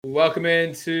Welcome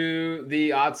into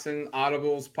the Odds and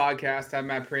Audibles podcast. I'm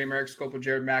Matt Prehm, Eric Scopel,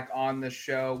 Jared Mack on the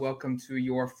show. Welcome to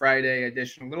your Friday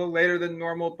edition. A little later than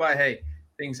normal, but hey,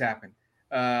 things happen.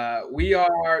 We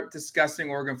are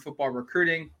discussing Oregon football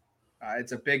recruiting.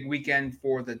 It's a big weekend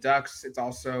for the Ducks. It's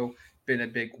also been a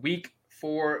big week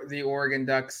for the Oregon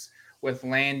Ducks with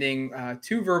landing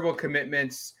two verbal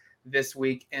commitments this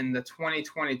week in the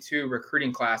 2022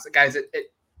 recruiting class. Guys,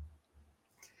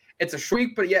 it's a short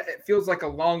week, but yet it feels like a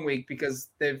long week because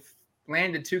they've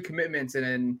landed two commitments,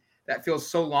 and that feels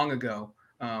so long ago.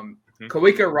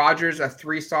 Kawika Rogers, a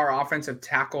three-star offensive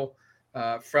tackle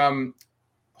from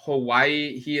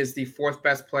Hawaii. He is the fourth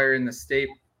best player in the state.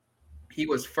 He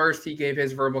was first. He gave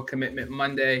his verbal commitment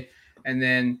Monday. And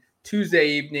then Tuesday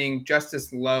evening,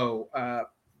 Justice Lowe,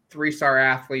 three-star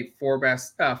athlete, fourth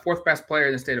best player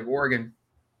in the state of Oregon.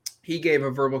 He gave a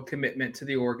verbal commitment to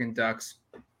the Oregon Ducks.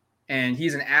 And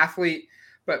he's an athlete,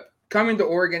 but coming to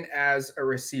Oregon as a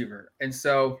receiver. And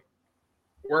so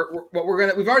we've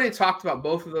already talked about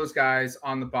both of those guys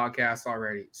on the podcast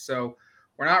already. So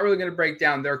we're not really going to break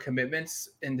down their commitments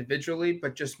individually,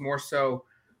 but just more so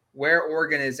where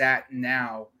Oregon is at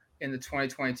now in the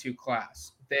 2022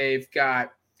 class. They've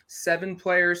got 7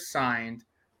 players signed.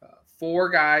 4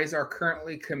 guys are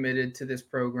currently committed to this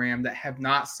program that have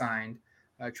not signed.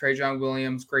 Trajan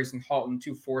Williams, Grayson Halton,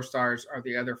 2 4-stars are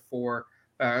the other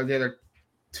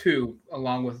 2,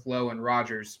 along with Lowe and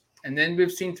Rogers. And then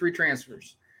we've seen 3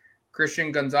 transfers.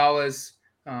 Christian Gonzalez,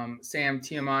 Sam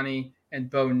Tiamani, and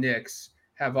Bo Nix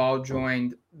have all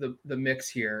joined the mix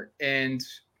here. And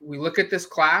we look at this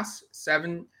class,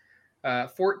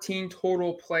 14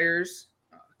 total players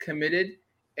committed.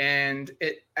 And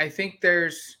I think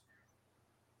there's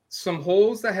some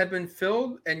holes that have been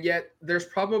filled, and yet there's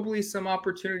probably some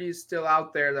opportunities still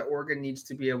out there that Oregon needs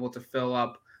to be able to fill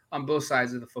up on both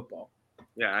sides of the football.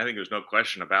 Yeah, I think there's no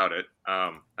question about it.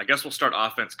 I guess we'll start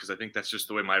offense because I think that's just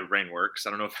the way my brain works. I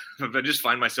don't know if I just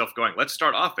find myself going, let's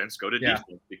start offense, go to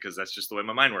defense, because that's just the way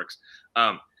my mind works.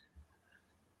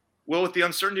 Well, with the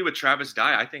uncertainty with Travis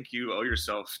Dye, I think you owe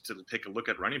yourself to take a look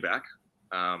at running back.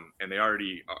 And they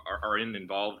already are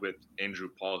involved with Andrew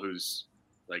Paul, who's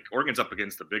like Oregon's up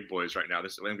against the big boys right now. I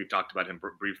think we've talked about him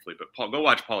briefly, but go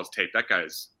watch Paul's tape. That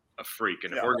guy's a freak.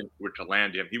 And if Oregon were to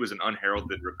land him, he was an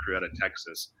unheralded recruit out of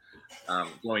Texas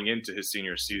going into his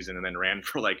senior season, and then ran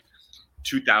for like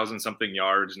 2,000 something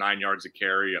yards, 9 yards a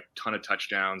carry, a ton of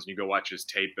touchdowns. And you go watch his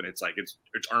tape, and it's like it's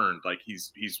earned. Like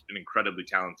he's an incredibly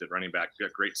talented running back. He's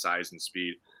got great size and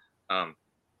speed.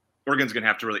 Oregon's going to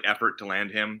have to really effort to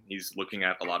land him. He's looking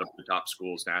at a lot of the top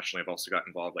schools nationally. I've also got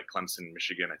involved like Clemson,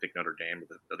 Michigan, I think Notre Dame,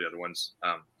 the other ones.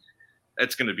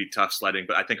 It's going to be tough sledding,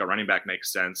 but I think a running back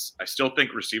makes sense. I still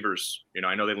think receivers,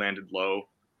 I know they landed low.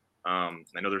 I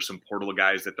know there's some portal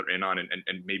guys that they're in on,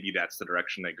 and maybe that's the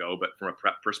direction they go. But from a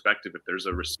prep perspective, if there's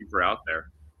a receiver out there,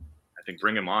 I think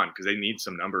bring him on because they need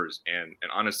some numbers. And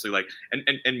honestly,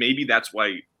 and maybe that's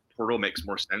why portal makes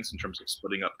more sense in terms of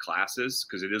splitting up classes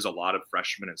because it is a lot of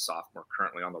freshmen and sophomore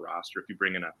currently on the roster. If you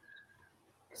bring in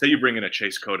a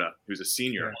Chase Cota, who's a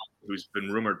senior, who's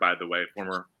been rumored, by the way,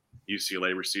 former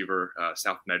UCLA receiver,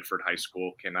 South Medford High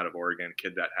School, came out of Oregon,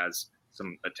 kid that has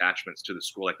some attachments to the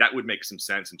school. Like that would make some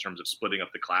sense in terms of splitting up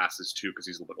the classes too, because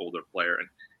he's a little bit older player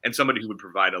and somebody who would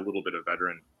provide a little bit of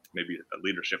veteran, maybe a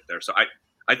leadership there. So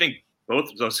I think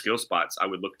both of those skill spots, I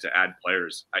would look to add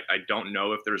players. I don't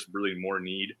know if there's really more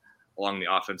need along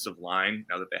the offensive line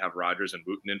now that they have Rogers and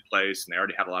Wooten in place, and they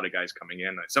already have a lot of guys coming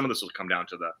in. Some of this will come down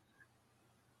to the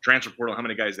transfer portal, how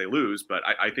many guys they lose, but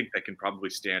I think they can probably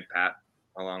stand pat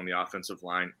along the offensive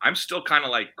line. I'm still kind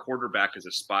of like quarterback as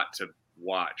a spot to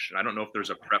watch. And I don't know if there's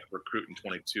a prep recruit in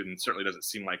 22, and it certainly doesn't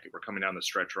seem like it. We're coming down the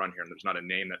stretch run here, and there's not a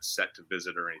name that's set to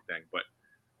visit or anything, but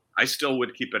I still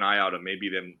would keep an eye out on maybe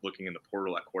them looking in the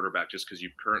portal at quarterback just because you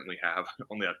currently have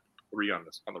only 3 on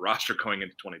the roster going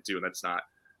into 22, and that's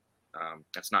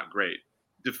not great.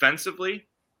 Defensively,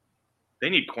 they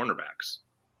need cornerbacks.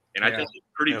 And I think it's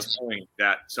pretty telling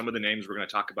that some of the names we're going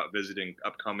to talk about visiting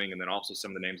upcoming, and then also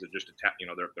some of the names that just attack,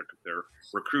 they're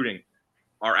recruiting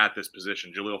are at this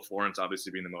position. Jaleel Florence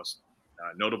obviously being the most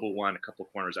notable one, a couple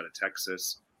of corners out of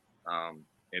Texas,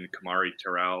 and Kamari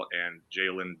Terrell and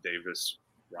Jalen Davis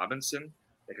Robinson.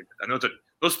 I know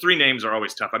those 3 names are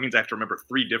always tough. That means I have to remember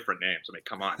 3 different names. I mean,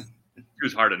 come on, it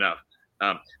was hard enough.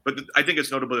 But I think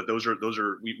it's notable that those are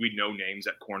we know names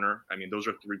at corner. I mean, those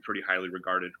are 3 pretty highly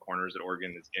regarded corners that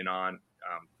Oregon is in on.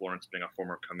 Florence being a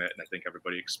former commit, and I think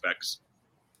everybody expects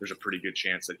there's a pretty good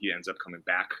chance that he ends up coming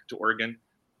back to Oregon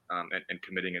and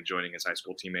committing and joining his high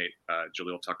school teammate.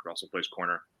 Jaleel Tucker also plays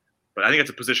corner. But I think it's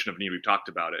a position of need. We've talked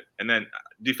about it. And then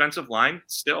defensive line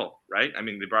still, right? I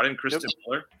mean, they brought in Christian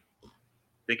Miller. I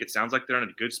think it sounds like they're in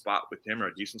a good spot with him, or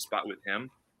a decent spot with him.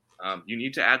 You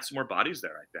need to add some more bodies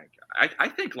there, I think. I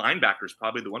think linebacker is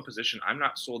probably the one position I'm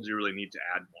not sold you really need to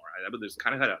add more. There's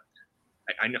kind of had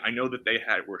I know that they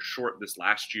were short this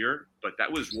last year, but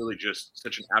that was really just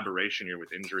such an aberration year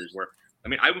with injuries where, I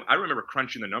mean, I remember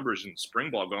crunching the numbers in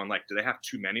spring ball going like, do they have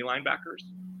too many linebackers?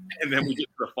 And then we get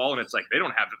to the fall and it's like, they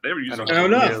don't have it. They were using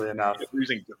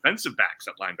using defensive backs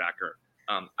at linebacker.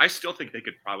 I still think they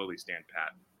could probably stand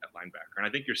pat at linebacker. And I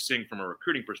think you're seeing from a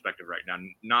recruiting perspective right now,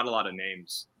 not a lot of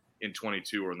names in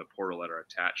 22 or in the portal that are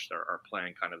attached are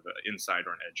playing kind of the inside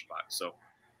or an edge spot. So,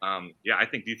 I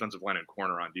think defensive line and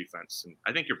corner on defense, and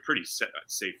I think you're pretty set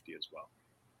at safety as well.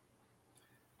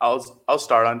 I'll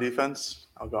start on defense.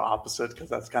 I'll go opposite because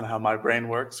that's kind of how my brain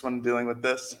works when dealing with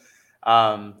this.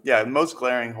 The most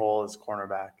glaring hole is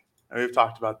cornerback. And we've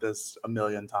talked about this a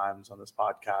million times on this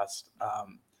podcast.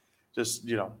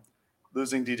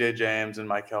 Losing DJ James and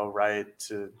Mykael Wright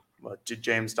to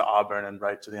James to Auburn and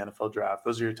Wright to the NFL draft.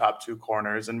 Those are your top two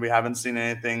corners, and we haven't seen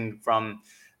anything from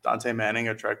Dante Manning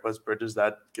or Tre'Quez Bridges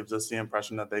that gives us the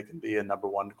impression that they can be a number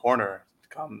one corner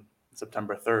come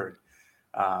September 3rd.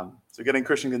 So getting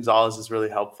Christian Gonzalez is really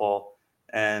helpful.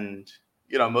 And,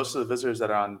 most of the visitors that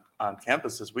are on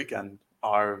campus this weekend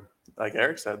are, like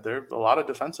Eric said, there are a lot of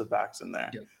defensive backs in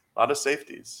there, a lot of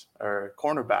safeties or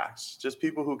cornerbacks, just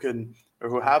people who can or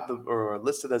who have or are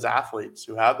listed as athletes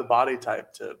who have the body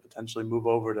type to potentially move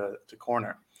over to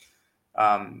corner.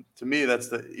 To me, that's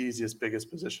the easiest,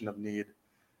 biggest position of need.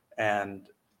 And,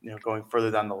 going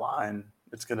further down the line,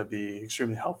 it's going to be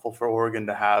extremely helpful for Oregon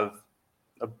to have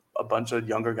a bunch of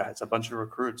younger guys, a bunch of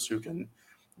recruits who can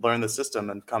learn the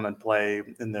system and come and play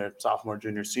in their sophomore,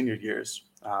 junior, senior years.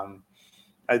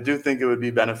 I do think it would be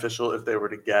beneficial if they were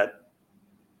to get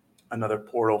another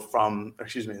corner from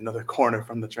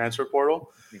the transfer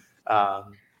portal,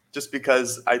 just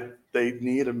because they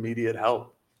need immediate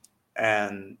help.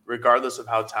 And regardless of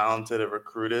how talented a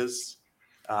recruit is,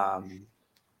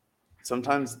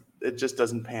 sometimes it just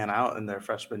doesn't pan out in their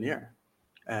freshman year.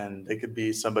 And they could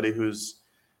be somebody who's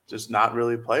just not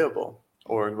really playable,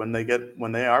 or when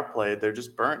they are played, they're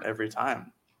just burnt every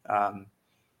time.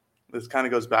 This kind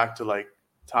of goes back to like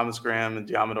Thomas Graham and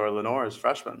Diamador Lenore as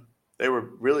freshmen. They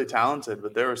were really talented,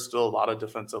 but there were still a lot of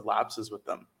defensive lapses with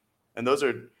them. And those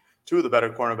are two of the better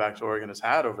cornerbacks Oregon has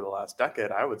had over the last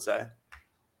decade, I would say.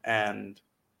 And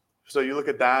so you look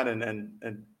at that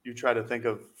and you try to think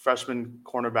of freshman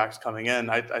cornerbacks coming in.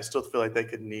 I still feel like they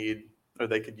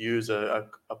could use a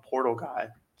portal guy,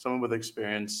 someone with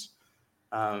experience,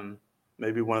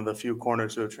 maybe one of the few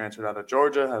corners who have transferred out of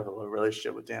Georgia, have a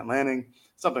relationship with Dan Lanning,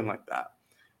 something like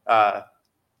that.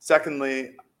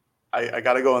 Secondly, I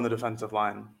got to go on the defensive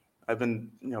line. I've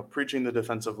been, preaching the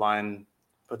defensive line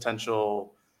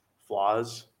potential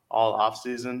flaws all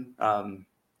offseason.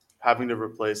 Having to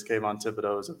replace Kayvon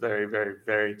Thibodeau is a very, very,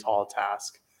 very tall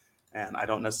task. And I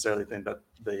don't necessarily think that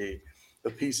the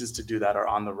pieces to do that are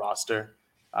on the roster.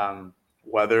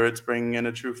 Whether it's bringing in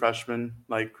a true freshman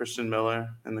like Christian Miller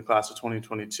in the class of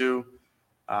 2022,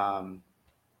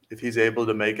 if he's able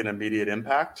to make an immediate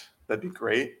impact, that'd be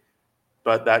great.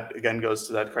 But that, again, goes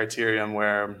to that criterion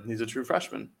where he's a true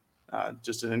freshman,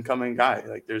 just an incoming guy.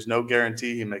 Like, there's no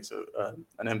guarantee he makes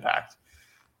an impact.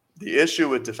 The issue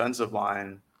with defensive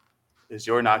line is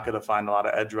you're not going to find a lot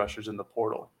of edge rushers in the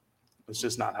portal. It's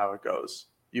just not how it goes.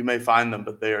 You may find them,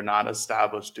 but they are not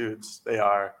established dudes. They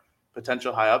are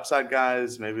potential high upside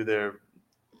guys. Maybe they're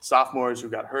sophomores who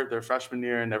got hurt their freshman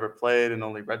year and never played and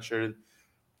only redshirted,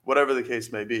 whatever the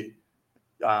case may be.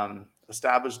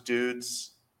 Established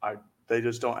dudes they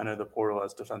just don't enter the portal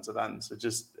as defensive ends.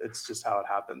 It's just how it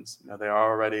happens. They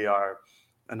already are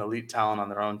an elite talent on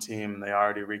their own team. They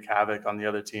already wreak havoc on the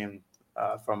other team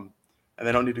and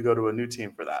they don't need to go to a new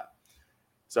team for that.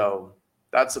 So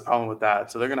that's the problem with that.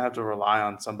 So they're going to have to rely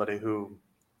on somebody who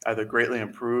either greatly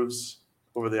improves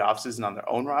over the offseason on their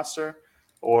own roster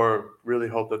or really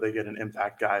hope that they get an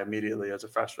impact guy immediately as a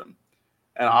freshman.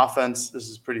 And offense, this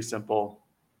is pretty simple.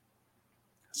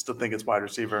 I still think it's wide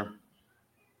receiver.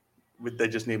 They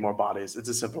just need more bodies. It's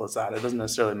as simple as that. It doesn't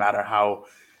necessarily matter how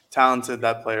talented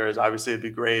that player is. Obviously, it'd be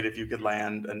great if you could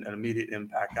land an immediate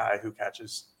impact guy who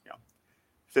catches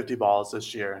 50 balls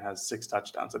this year and has 6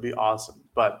 touchdowns. That'd be awesome.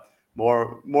 But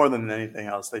more than anything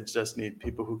else, they just need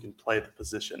people who can play the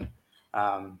position.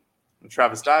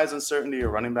 Travis Dye's uncertainty, or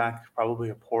running back, probably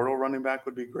a portal running back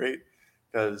would be great,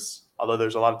 because although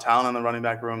there's a lot of talent in the running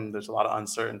back room, there's a lot of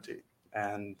uncertainty.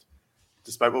 And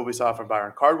despite what we saw from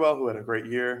Byron Cardwell, who had a great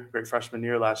freshman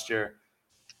year last year,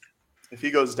 if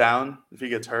he goes down, if he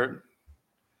gets hurt,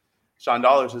 Sean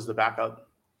Dollars is the backup,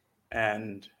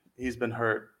 and he's been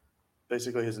hurt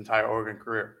basically his entire Oregon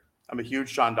career. I'm a huge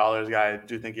Sean Dollars guy. I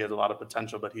do think he has a lot of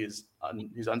potential, but he's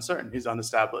uncertain. He's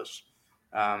unestablished.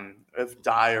 If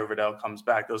Dye or Riddell comes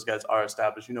back, those guys are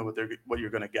established. You know what you're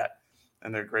going to get,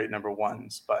 and they're great number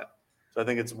ones. But so I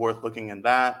think it's worth looking in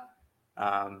that.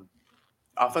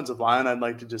 Offensive line, I'd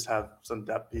like to just have some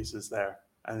depth pieces there.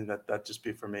 I think that'd just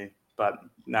be for me. But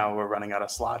now we're running out of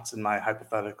slots in my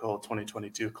hypothetical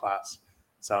 2022 class,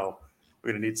 so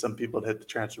we're going to need some people to hit the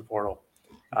transfer portal.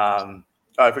 I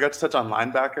forgot to touch on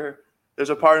linebacker.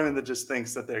 There's a part of me that just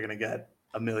thinks that they're going to get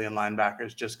a million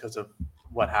linebackers just because of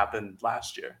what happened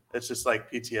last year. It's just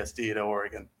like PTSD to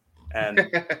Oregon. And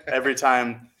every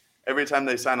time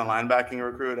they sign a linebacking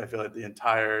recruit, I feel like the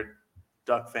entire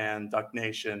Duck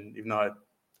Nation, even though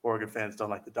Oregon fans don't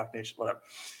like the Duck Nation, whatever,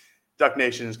 Duck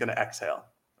Nation is going to exhale.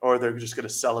 Or they're just going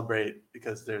to celebrate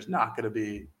because there's not going to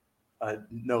be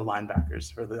no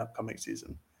linebackers for the upcoming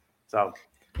season. So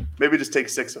maybe just take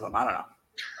 6 of them. I don't know.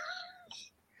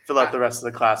 Fill out the rest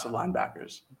of the class with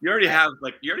linebackers. You already have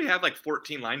like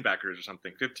 14 linebackers or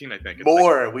something. 15, I think. It's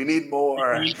more. We need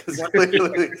more.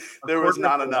 Clearly, there was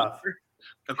not enough.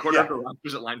 A quarter of the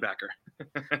rosters at linebacker.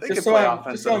 Just so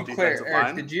I'm clear,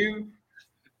 Eric, did you?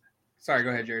 Sorry, go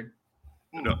ahead, Jared.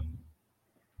 No.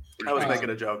 I was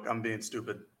making a joke. I'm being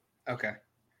stupid. Okay.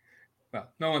 Well,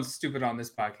 no one's stupid on this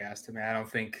podcast. I mean, I don't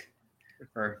think,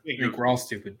 or I think we're all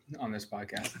stupid on this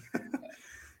podcast.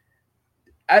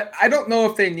 I don't know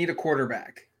if they need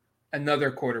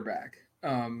another quarterback.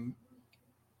 I'm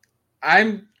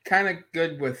kind of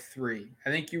good with 3. I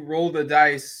think you roll the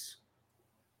dice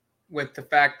with the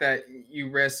fact that you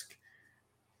risk,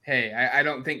 hey, I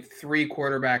don't think 3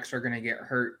 quarterbacks are going to get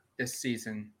hurt this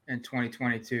season in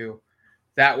 2022.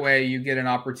 That way you get an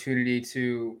opportunity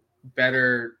to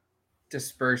better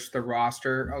disperse the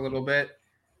roster a little bit.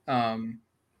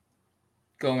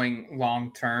 Going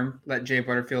long term, let Jay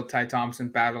Butterfield, Ty Thompson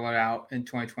battle it out in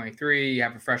 2023. You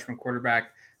have a freshman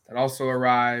quarterback that also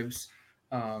arrives,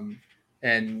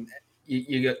 and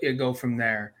you go from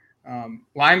there.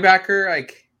 Linebacker,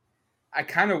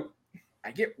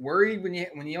 I get worried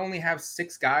when you only have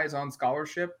 6 guys on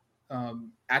scholarship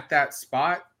at that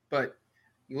spot. But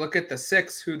you look at the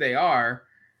 6 who they are: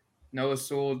 Noah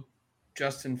Sewell,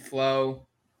 Justin Flo,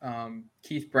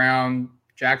 Keith Brown,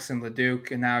 Jackson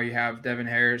LeDuc, and now you have Devin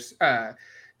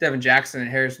Jackson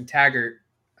and Harrison Taggart.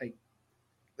 Like,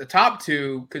 the top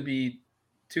 2 could be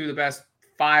 2 of the best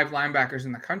 5 linebackers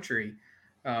in the country.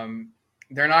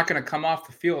 They're not going to come off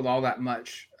the field all that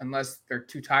much unless they're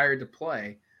too tired to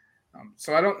play.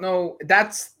 So I don't know.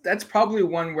 That's probably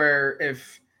one where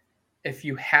if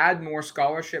you had more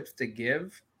scholarships to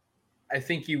give, I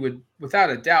think you would, without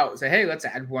a doubt, say, hey, let's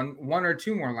add one or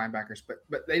 2 more linebackers.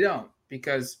 But they don't,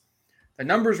 because the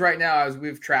numbers right now, as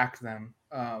we've tracked them,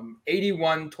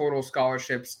 81 total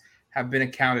scholarships have been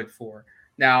accounted for.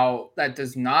 Now, that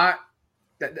does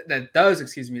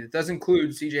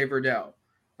include CJ Verdell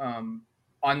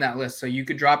on that list. So you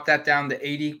could drop that down to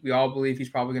 80. We all believe he's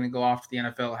probably going to go off to the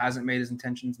NFL. Hasn't made his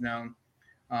intentions known.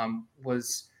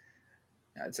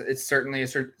 It's certainly a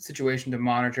situation to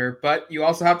monitor, but you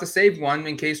also have to save one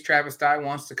in case Travis Dye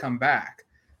wants to come back.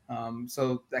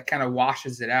 So that kind of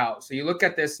washes it out. So you look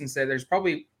at this and say there's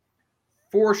probably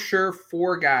for sure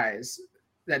 4 guys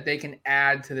that they can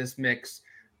add to this mix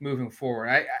moving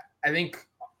forward. I think,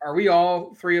 are we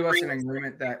all 3 of us in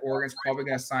agreement that Oregon's probably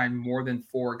going to sign more than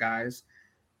 4 guys?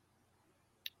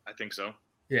 I think so.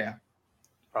 Yeah,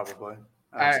 probably.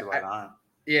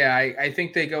 I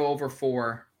think they go over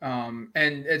 4. And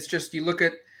it's just, you look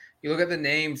at the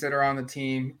names that are on the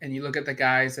team, and you look at the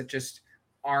guys that just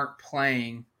aren't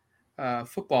playing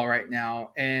football right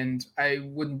now. And I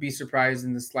wouldn't be surprised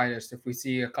in the slightest if we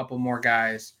see a couple more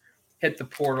guys hit the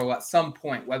portal at some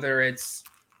point, whether it's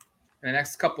in the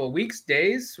next couple of weeks,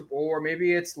 days, or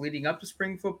maybe it's leading up to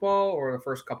spring football, or the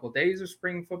first couple of days of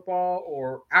spring football,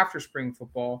 or after spring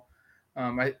football.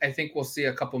 I think we'll see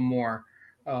a couple more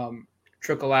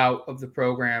trickle out of the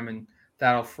program, and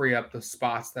that'll free up the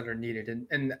spots that are needed.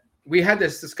 And we had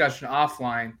this discussion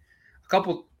offline a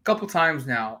couple times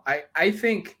now. I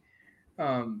think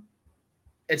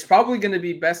it's probably going to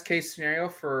be best case scenario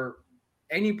for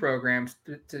any programs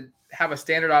to have a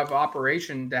standard of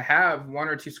operation to have 1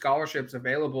 or 2 scholarships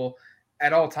available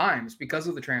at all times because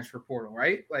of the transfer portal,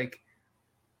 right? Like,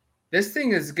 this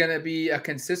thing is going to be a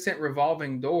consistent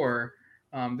revolving door.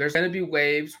 There's going to be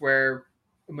waves where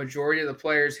the majority of the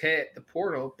players hit the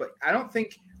portal, but I don't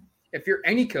think, if you're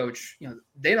any coach,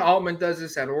 Dana Altman does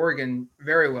this at Oregon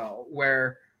very well,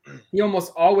 where he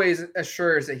almost always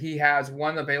assures that he has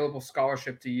 1 available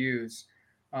scholarship to use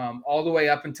all the way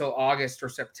up until August or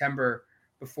September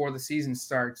before the season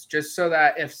starts, just so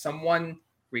that if someone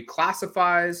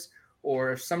reclassifies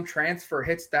or if some transfer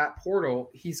hits that portal,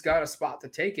 he's got a spot to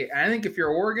take it. And I think if you're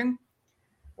Oregon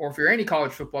or if you're any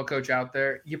college football coach out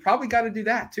there, you probably got to do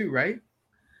that too, right?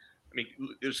 I mean,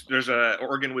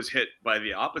 Oregon was hit by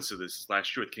the opposite of this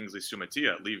last year with Kingsley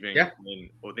Sumatia leaving in,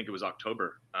 I think it was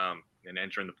October, and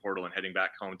entering the portal and heading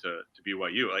back home to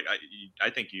BYU. Like I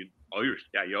think you owe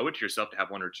it to yourself to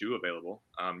have one or two available.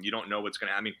 You don't know what's going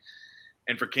to happen.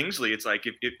 And for Kingsley, it's like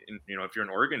if you're in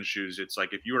Oregon shoes, it's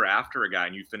like if you were after a guy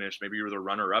and you finished, maybe you were the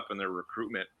runner-up in their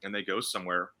recruitment and they go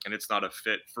somewhere and it's not a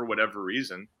fit for whatever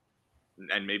reason,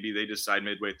 and maybe they decide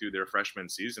midway through their freshman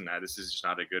season that this is just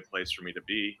not a good place for me to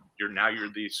be. You're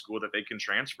the school that they can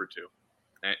transfer to,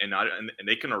 and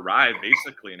they can arrive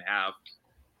basically and have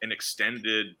an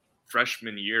extended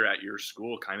freshman year at your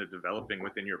school kind of developing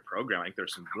within your program. I think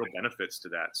there's some real benefits to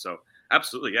that. So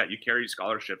absolutely, yeah, you carry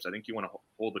scholarships. I think you want to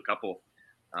hold a couple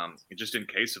just in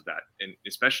case of that, and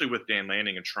especially with Dan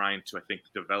Lanning and trying to, I think,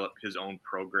 develop his own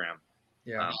program.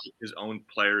 His own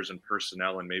players and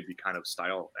personnel and maybe kind of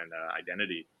style and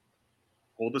identity.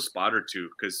 Hold a spot or two,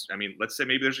 because I mean, let's say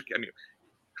maybe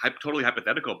totally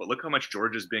hypothetical, but look how much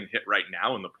Georgia's being hit right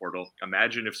now in the portal.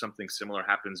 Imagine if something similar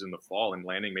happens in the fall and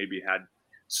Lanning maybe had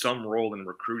some role in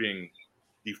recruiting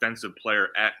defensive player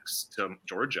X to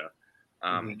Georgia.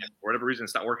 For whatever reason,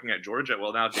 it's not working at Georgia.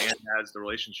 Well, now Dan has the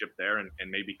relationship there and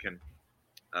maybe can,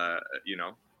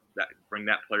 bring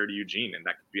that player to Eugene. And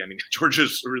that could be,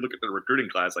 Georgia's, we look at the recruiting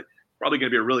class, like probably going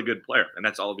to be a really good player. And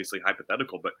that's obviously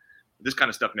hypothetical, but this kind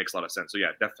of stuff makes a lot of sense. So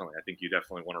yeah, definitely. I think you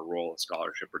definitely want to roll a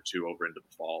scholarship or two over into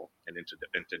the fall and into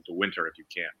winter if you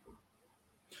can.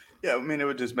 Yeah. It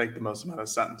would just make the most amount of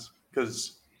sense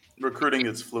because recruiting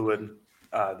is fluid.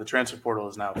 The transfer portal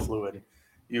is now fluid.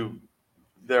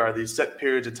 There are these set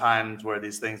periods of times where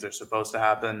these things are supposed to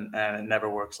happen, and it never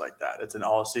works like that. It's an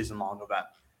all season long event.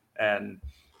 And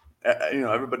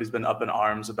everybody's been up in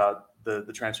arms about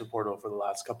the transfer portal for the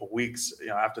last couple of weeks,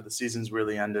 after the season's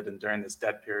really ended and during this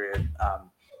dead period.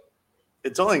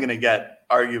 It's only going to get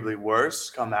arguably worse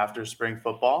come after spring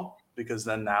football, because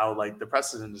then now like the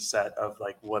precedent is set of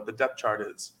like what the depth chart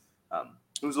is,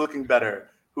 who's looking better,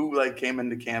 who like came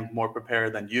into camp more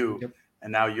prepared than you. Yep.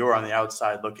 And now you're on the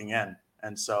outside looking in.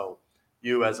 And so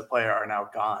you as a player are now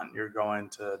gone. You're going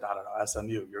to,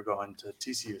 SMU, you're going to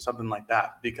TCU, something like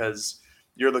that, because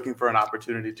you're looking for an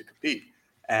opportunity to compete.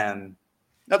 And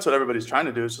that's what everybody's trying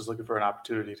to do, is just looking for an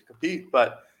opportunity to compete.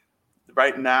 But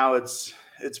right now it's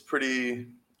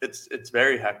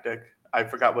very hectic. I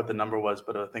forgot what the number was,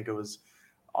 but I think it was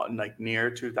like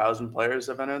near 2,000 players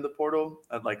have entered the portal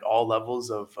at like all levels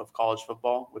of college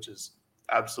football, which is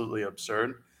absolutely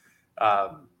absurd.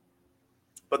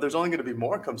 But there's only going to be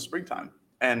more come springtime.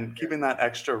 And keeping that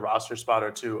extra roster spot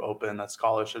or two open, that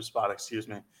scholarship spot,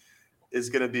 is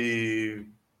going to be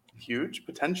huge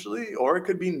potentially, or it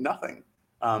could be nothing.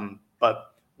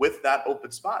 But with that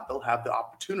open spot, they'll have the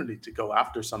opportunity to go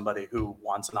after somebody who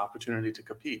wants an opportunity to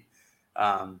compete.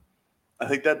 I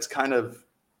think that's kind of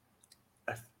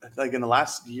like in the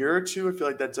last year or two, I feel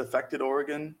like that's affected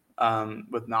Oregon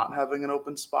with not having an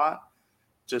open spot,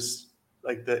 just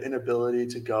like the inability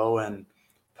to go and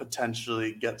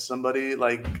potentially get somebody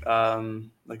like a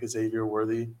Xavier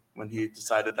Worthy when he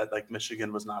decided that like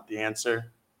Michigan was not the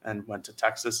answer and went to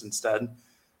Texas instead.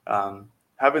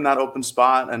 Having that open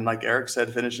spot and like Eric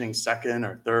said, finishing second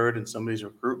or third in somebody's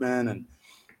recruitment, and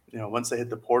once they hit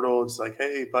the portal, it's like,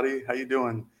 hey buddy, how you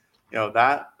doing?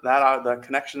 That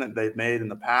connection that they've made in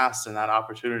the past and that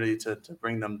opportunity to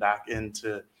bring them back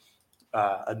into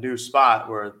a new spot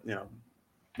where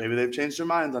maybe they've changed their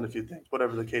minds on a few things,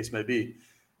 whatever the case may be.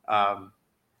 I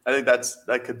think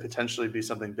that could potentially be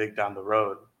something big down the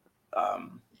road.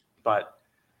 But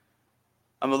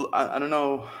I don't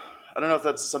know if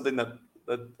that's something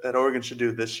that Oregon should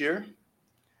do this year.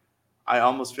 I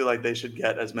almost feel like they should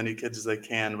get as many kids as they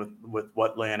can with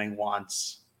what Lanning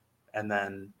wants, and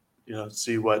then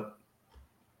see what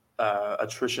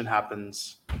attrition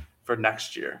happens for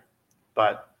next year.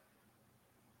 But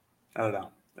I don't know.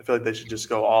 I feel like they should just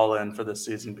go all in for this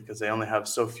season because they only have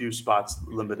so few spots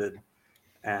limited.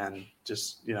 And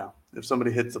just, if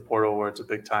somebody hits the portal where it's a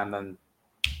big time, then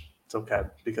it's okay,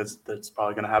 because that's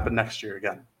probably going to happen next year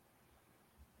again.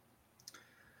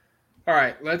 All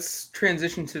right, let's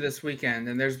transition to this weekend.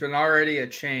 And there's been already a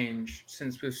change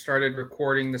since we've started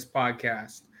recording this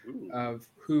podcast of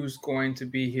who's going to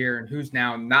be here and who's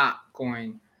now not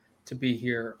going to be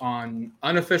here on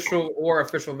unofficial or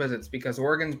official visits, because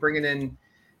Oregon's bringing in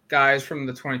guys from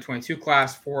the 2022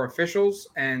 class for officials,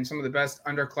 and some of the best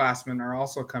underclassmen are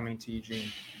also coming to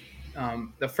Eugene.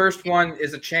 The first one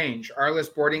is a change. Arliss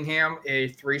Boardingham, a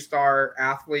 3-star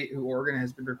athlete who Oregon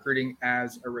has been recruiting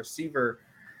as a receiver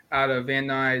out of Van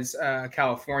Nuys,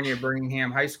 California,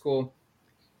 Birmingham High School.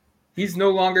 He's no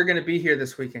longer going to be here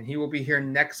this weekend. He will be here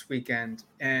next weekend.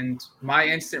 And my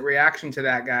instant reaction to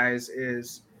that, guys,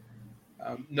 is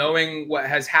knowing what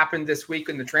has happened this week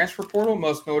in the transfer portal,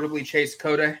 most notably Chase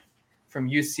Cota from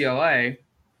UCLA,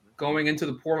 going into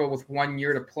the portal with 1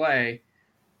 year to play.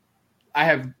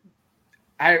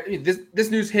 This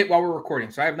news hit while we're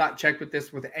recording, so I have not checked with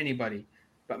this with anybody.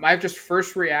 But my just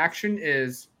first reaction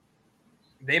is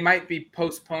they might be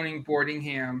postponing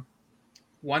Boardingham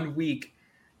 1 week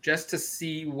just to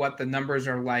see what the numbers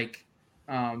are like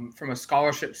from a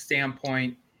scholarship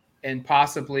standpoint, and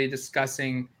possibly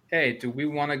discussing, hey, do we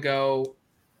want to go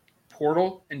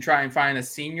portal and try and find a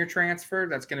senior transfer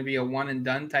that's going to be a one and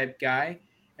done type guy,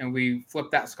 and we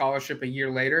flip that scholarship a year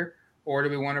later? Or do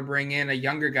we want to bring in a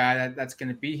younger guy that's going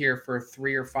to be here for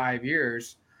 3 or 5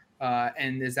 years?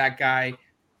 And is that guy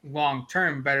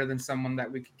long-term better than someone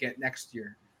that we could get next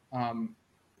year?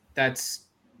 That's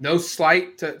no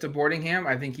slight to Boardingham.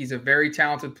 I think he's a very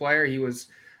talented player. He was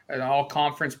an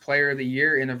all-conference player of the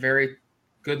year in a very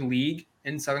good league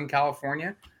in Southern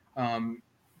California.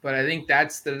 But I think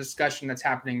that's the discussion that's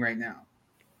happening right now.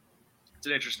 It's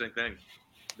an interesting thing.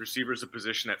 Receiver is a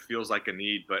position that feels like a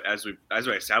need, but as we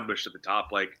established at the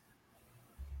top, like,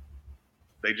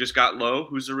 they just got Lowe,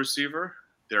 who's a receiver.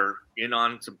 They're in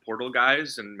on some portal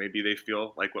guys, and maybe they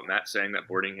feel like what Matt's saying, that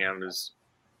Boardingham is,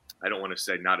 I don't want to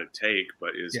say not a take,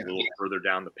 but is a little further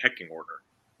down the pecking order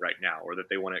right now, or that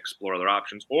they want to explore other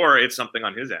options, or it's something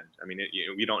on his end. I mean,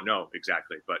 we don't know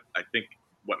exactly, but I think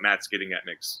what Matt's getting at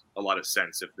makes a lot of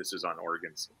sense if this is on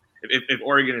Oregon's. If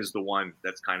Oregon is the one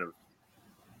that's kind of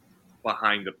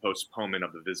behind the postponement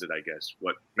of the visit, I guess.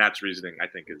 What Matt's reasoning, I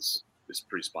think, is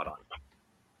pretty spot on.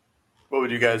 What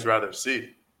would you guys rather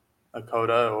see, a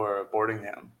Cota or a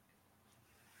Boardingham?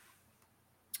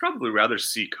 Probably rather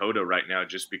see Cota right now,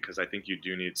 just because I think you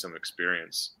do need some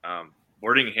experience.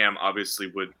 Boardingham obviously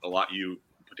would allot you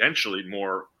potentially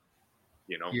more,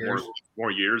 more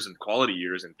years and quality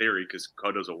years in theory, because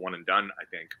Cota's a one and done, I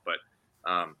think. But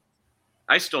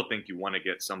I still think you want to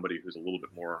get somebody who's a little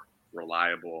bit more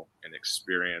reliable and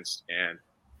experienced, and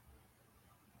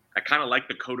I kind of like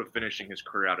the Cota finishing his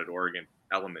career out at Oregon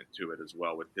element to it as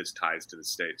well, with his ties to the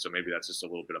state. So maybe that's just a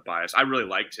little bit of bias. I really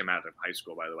liked him out of high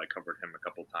school, by the way. I covered him a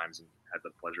couple of times and had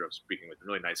the pleasure of speaking with him.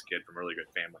 Really nice kid from a really good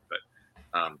family. But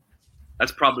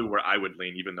that's probably where I would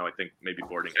lean, even though I think maybe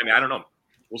Boardingham. I mean, I don't know.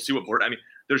 We'll see what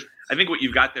I think what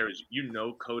you've got there is,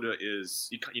 Cota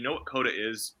is, what Cota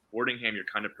is. Boardingham, you're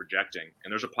kind of projecting,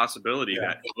 and there's a possibility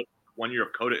that 1 year of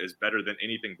Cota is better than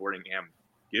anything Boardingham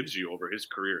gives you over his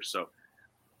career. So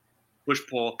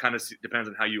push-pull kind of depends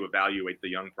on how you evaluate the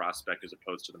young prospect as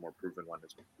opposed to the more proven one,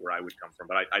 is where I would come from.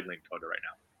 But I'd lean Cota right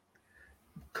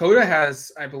now. Cota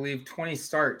has, I believe, 20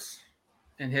 starts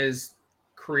in his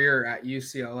career at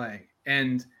UCLA.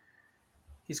 And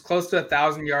he's close to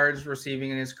 1,000 yards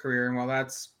receiving in his career. And while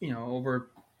that's,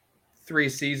 over 3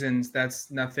 seasons, that's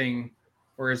nothing.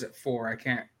 Or is it 4?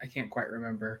 I can't quite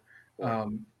remember.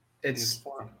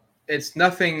 It's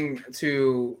nothing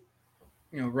to,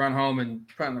 run home and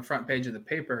put on the front page of the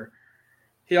paper.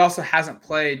 He also hasn't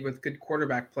played with good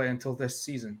quarterback play until this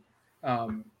season.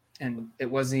 And it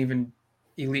wasn't even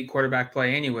elite quarterback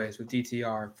play anyways with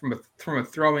DTR from a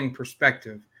throwing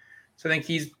perspective. So I think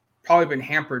he's probably been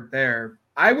hampered there.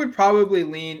 I would probably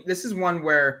lean, this is one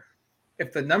where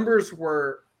if the numbers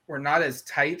were not as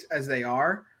tight as they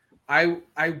are, I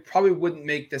probably wouldn't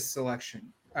make this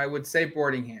selection. I would say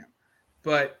Boardingham.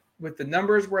 But with the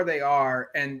numbers where they are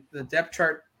and the depth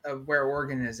chart of where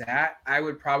Oregon is at, I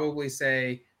would probably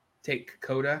say take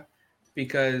Cota,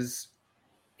 because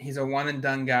he's a one and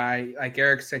done guy. Like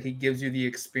Eric said, he gives you the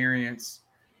experience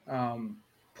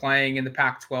playing in the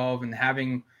Pac-12 and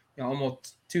having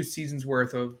almost 2 seasons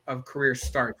worth of career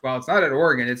starts. While it's not at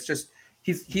Oregon, it's just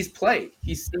he's played.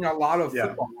 He's seen a lot of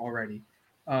football already.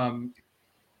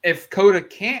 If Cota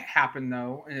can't happen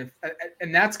though,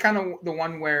 and that's kind of the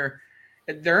one where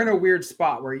they're in a weird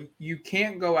spot where you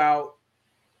can't go out,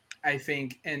 I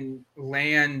think, and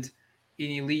land an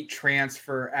elite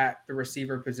transfer at the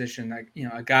receiver position. Like,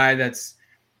 a guy that's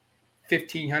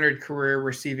 1,500 career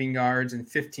receiving yards and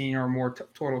 15 or more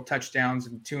total touchdowns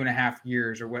in 2.5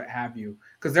 years or what have you.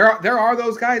 Because there are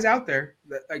those guys out there.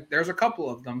 There's a couple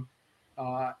of them.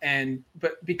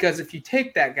 But because if you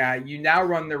take that guy, you now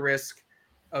run the risk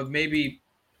of maybe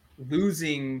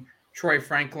losing Troy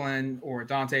Franklin or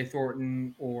Dante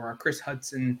Thornton or Chris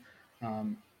Hudson.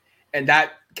 And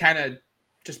that kind of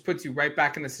just puts you right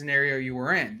back in the scenario you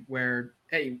were in, where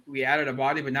hey, we added a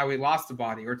body, but now we lost a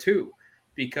body or two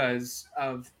because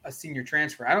of a senior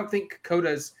transfer. I don't think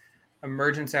Kota's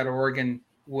emergence at Oregon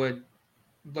would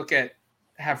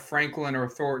have Franklin or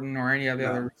Thornton or any of the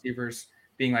other receivers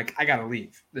being like, I got to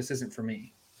leave. This isn't for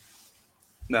me.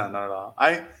 No, not at all.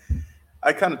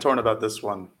 I kind of torn about this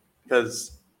one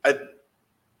because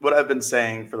what I've been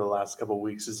saying for the last couple of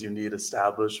weeks is you need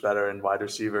established veteran wide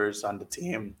receivers on the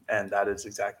team, and that is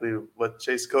exactly what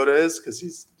Chase Cota is, because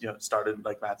he's started,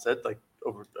 like Matt said, like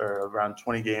around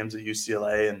 20 games at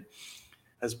UCLA and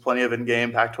has plenty of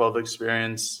in-game Pac-12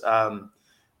 experience.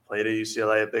 Played at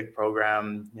UCLA, a big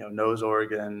program, knows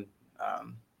Oregon,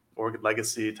 Oregon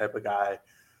legacy type of guy.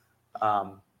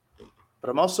 But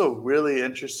I'm also really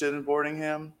interested in boarding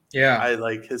him. Yeah, I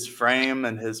like his frame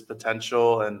and his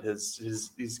potential, and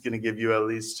he's going to give you at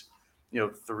least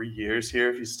 3 years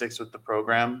here if he sticks with the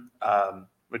program,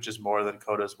 which is more than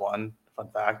Kota's one. Fun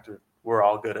fact: we're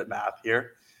all good at math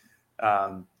here.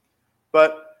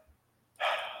 But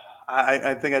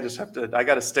I think I just have to. I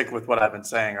got to stick with what I've been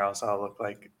saying, or else I'll look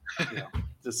like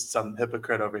just some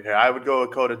hypocrite over here. I would go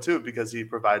with Cota too because he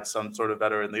provides some sort of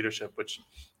veteran leadership, which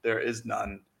there is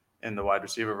none in the wide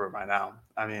receiver room right now.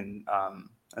 I mean,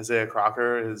 Isaiah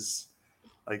Crocker is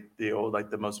like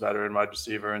the most veteran wide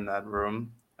receiver in that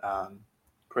room.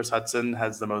 Chris Hudson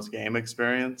has the most game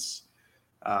experience.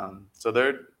 So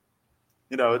they're,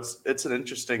 it's an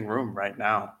interesting room right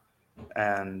now.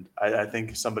 And I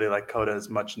think somebody like Cota is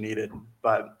much needed.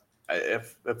 But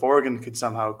if Oregon could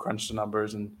somehow crunch the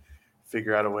numbers and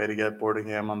figure out a way to get boarding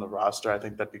him on the roster, I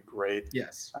think that'd be great.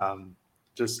 Yes.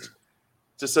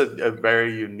 Just a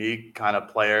very unique kind of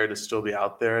player to still be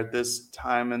out there at this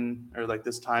time in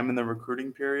the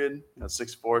recruiting period.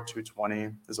 6'4", 220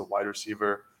 is a wide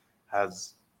receiver,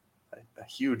 has a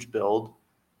huge build,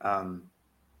 kind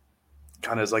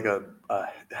of is like a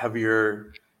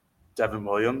heavier Devin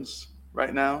Williams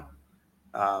right now.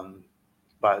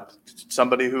 But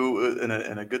somebody who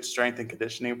in a good strength and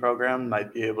conditioning program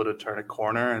might be able to turn a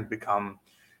corner and become,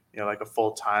 like a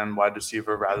full-time wide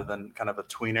receiver rather than kind of a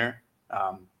tweener.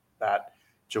 That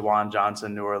Jawan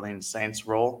Johnson, New Orleans Saints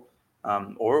role,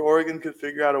 or Oregon could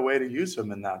figure out a way to use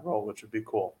him in that role, which would be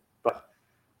cool. But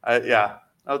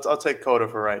I'll take Cota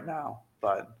for right now,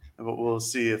 but we'll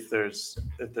see if there's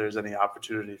any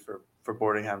opportunity for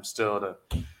Boardingham still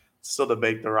to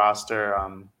make the roster.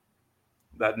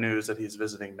 That news that he's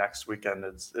visiting next weekend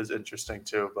is interesting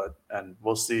too, and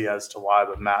we'll see as to why.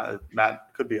 But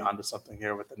Matt could be onto something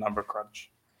here with the number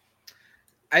crunch.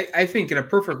 I think in a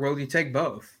perfect world, you take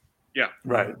both. Yeah.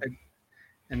 Right.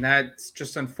 And that's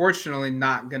just unfortunately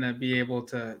not going to be able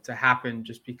to happen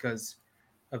just because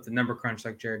of the number crunch,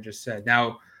 like Jared just said. Now,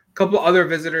 a couple other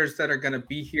visitors that are going to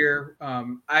be here.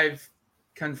 I've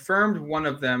confirmed one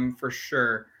of them for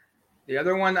sure. The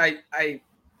other one, I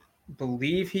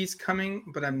believe he's coming,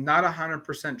 but I'm not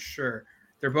 100% sure.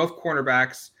 They're both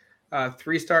cornerbacks.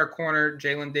 3-star corner,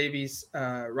 Jalen Davies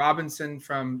Robinson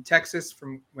from Texas,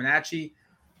 from Wenatchee.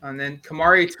 And then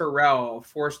Kamari Terrell,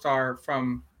 4-star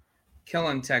from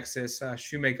Killen, Texas,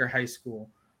 Shoemaker High School.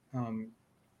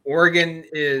 Oregon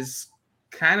is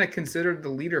kind of considered the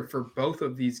leader for both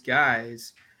of these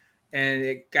guys. And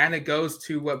it kind of goes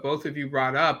to what both of you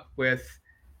brought up with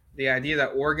the idea that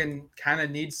Oregon kind of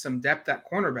needs some depth at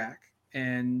cornerback.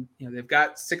 And, they've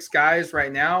got 6 guys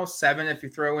right now, 7 if you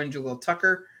throw in Jalil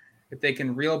Tucker. If they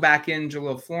can reel back in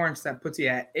Jalil Florence, that puts you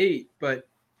at 8. But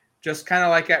just kind of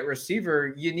like at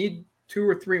receiver, you need 2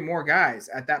 or 3 more guys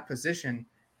at that position.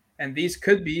 And these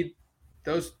could be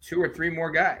those 2 or 3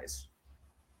 more guys.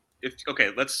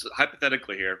 Let's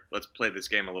hypothetically here, let's play this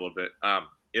game a little bit.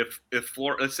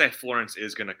 Let's say Florence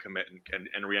is going to commit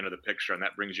and re-enter the picture, and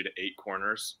that brings you to 8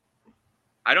 corners.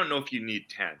 I don't know if you need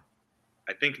 10.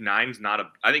 I think 9's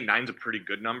a pretty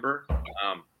good number.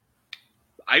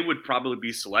 I would probably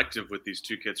be selective with these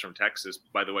 2 kids from Texas.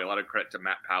 By the way, a lot of credit to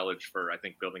Matt Powledge for, I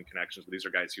think, building connections. But these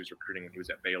are guys he was recruiting when he was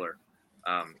at Baylor.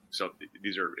 So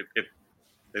these are, if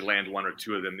they land 1 or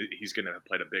 2 of them, he's going to have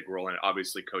played a big role in it.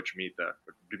 Obviously, Coach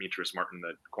Demetrius Martin,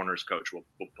 the corners coach, will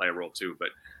play a role too. But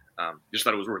just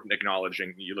thought it was worth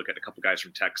acknowledging. You look at a couple guys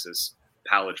from Texas.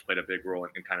 Powledge played a big role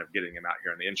in kind of getting him out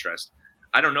here in the interest.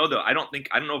 I don't know though. I don't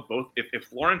know if both. If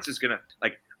Florence is gonna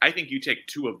I think you take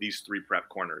 2 of these 3 prep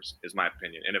corners is my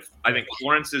opinion. And I think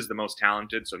Florence is the most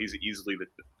talented, so he's easily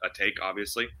a take,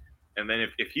 obviously. And then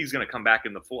if he's gonna come back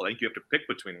in the fold, I think you have to pick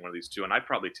between one of these 2. And I'd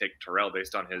probably take Terrell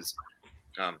based on his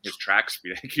track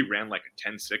speed. I think he ran like a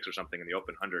 10.6 or something in the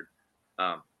open 100.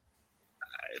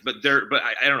 But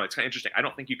I don't know. It's kind of interesting. I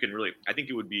don't think you can really. I think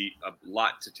it would be a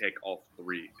lot to take all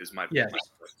 3. Is my yes.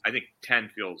 I think 10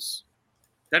 feels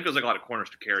that feels like a lot of corners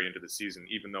to carry into the season,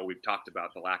 even though we've talked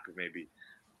about the lack of maybe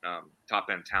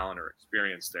top-end talent or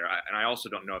experience there. And I also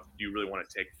don't know if you really want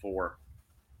to take 4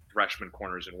 freshman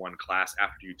corners in one class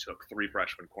after you took 3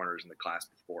 freshman corners in the class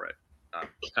before it. Kind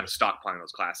of stockpiling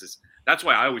those classes. That's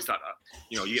why I always thought,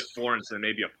 you get Florence and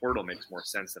maybe a portal makes more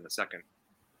sense than a second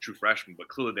true freshman. But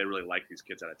clearly, they really like these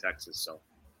kids out of Texas. So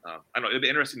I don't know. It'd be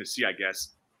interesting to see, I guess,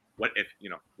 what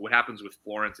happens with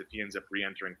Florence if he ends up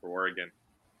re-entering for Oregon.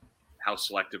 How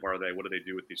selective are they? What do they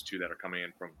do with these 2 that are coming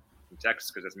in from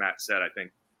Texas? Because as Matt said, I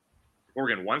think if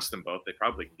Oregon wants them both, they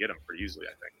probably can get them pretty easily.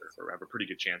 I think, or have a pretty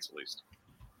good chance at least.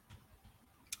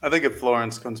 I think if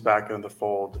Florence comes back in the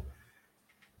fold,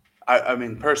 I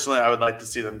mean, personally, I would like to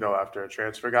see them go after a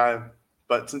transfer guy.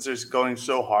 But since they're going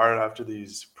so hard after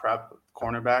these prep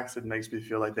cornerbacks, it makes me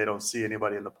feel like they don't see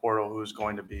anybody in the portal who's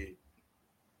going to be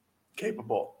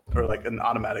capable or like an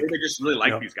automatic. They just really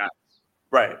like these guys.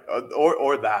 Right.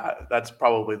 Or that's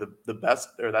probably the best,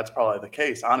 or that's probably the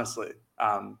case, honestly.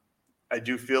 I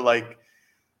do feel like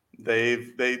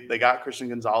they got Christian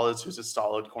Gonzalez, who's a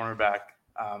solid cornerback.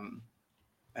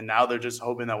 And now they're just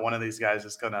hoping that one of these guys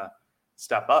is going to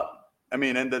step up. I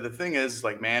mean, and the thing is,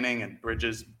 like, Manning and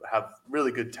Bridges have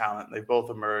really good talent. They've both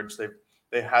emerged.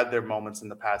 They had their moments in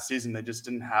the past season. They just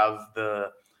didn't have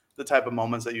the type of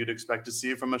moments that you'd expect to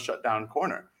see from a shutdown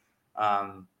corner.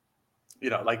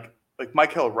 Like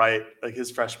Michael Wright, like his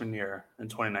freshman year in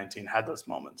 2019 had those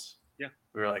moments. Yeah.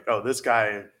 We were like, oh, this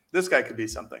guy could be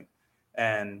something.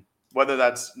 And whether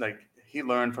that's like he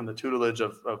learned from the tutelage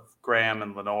of Graham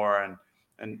and Lenore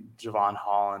and Javon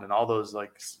Holland and all those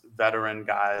like veteran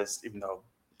guys, even though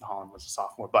Holland was a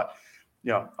sophomore, but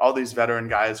all these veteran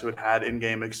guys who had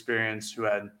in-game experience, who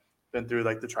had been through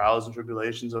like the trials and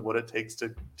tribulations of what it takes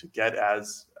to get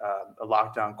as a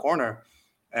lockdown corner.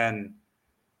 And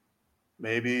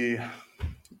maybe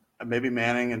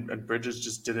Manning and Bridges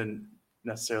just didn't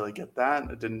necessarily get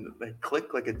that. It didn't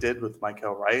click like it did with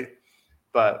Michael Wright.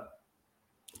 But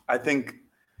I think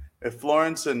if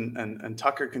Florence and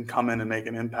Tucker can come in and make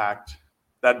an impact,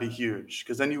 that'd be huge,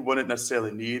 because then you wouldn't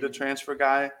necessarily need a transfer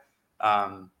guy.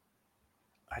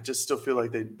 I just still feel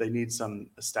like they need some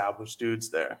established dudes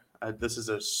there. This is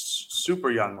a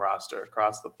super young roster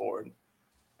across the board,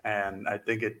 and I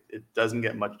think it doesn't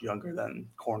get much younger than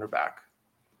cornerback.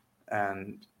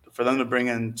 And for them to bring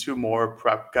in 2 more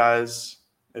prep guys,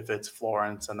 if it's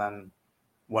Florence and then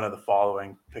one of the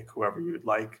following, pick whoever you'd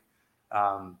like.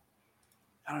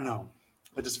 I don't know.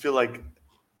 I just feel like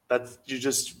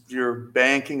you're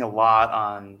banking a lot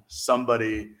on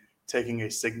somebody taking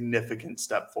a significant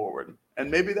step forward.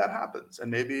 And maybe that happens. And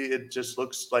maybe it just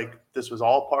looks like this was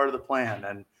all part of the plan.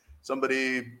 And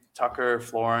somebody, Tucker,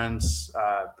 Florence,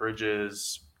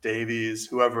 Bridges, Davies,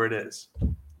 whoever it is,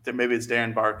 maybe it's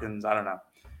Darren Barkins, I don't know,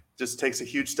 just takes a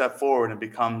huge step forward and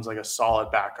becomes like a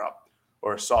solid backup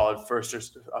or a solid first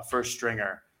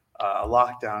stringer, a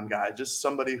lockdown guy, just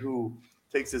somebody who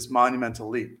takes this monumental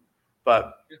leap.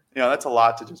 But, that's a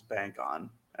lot to just bank on.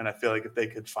 And I feel like if they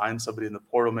could find somebody in the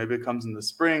portal, maybe it comes in the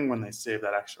spring when they save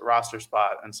that extra roster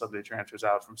spot and somebody transfers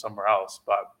out from somewhere else.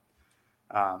 But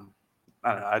I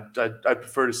don't know. I'd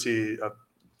prefer to see,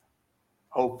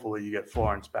 hopefully you get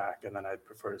Florence back, and then I'd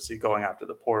prefer to see going after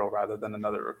the portal rather than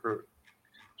another recruit.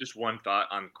 Just one thought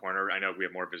on corner. I know we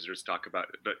have more visitors to talk about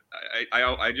it, but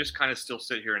I just kind of still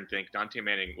sit here and think Dante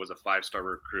Manning was a 5-star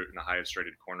recruit and the highest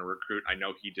rated corner recruit. I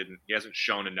know he hasn't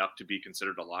shown enough to be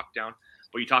considered a lockdown,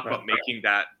 but you talk about making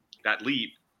that leap.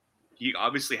 He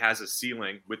obviously has a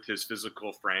ceiling with his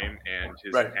physical frame and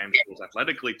his intangibles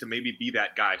athletically to maybe be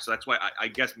that guy. So that's why I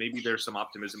guess maybe there's some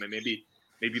optimism, and maybe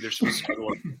there's some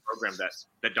skill in the program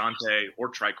that Dante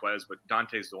or Triquez, but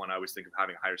Dante's the one I always think of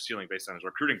having a higher ceiling based on his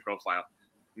recruiting profile.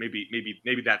 Maybe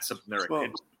that's something they're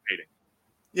anticipating.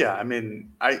 Yeah, I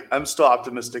mean, I'm still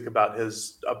optimistic about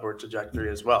his upward trajectory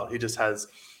as well. He just has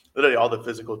literally all the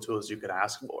physical tools you could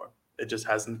ask for. It just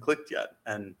hasn't clicked yet.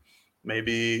 And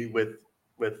maybe with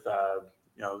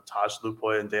Taj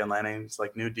Lupoy and Dan Lanning's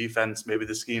like new defense, maybe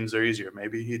the schemes are easier.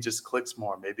 Maybe he just clicks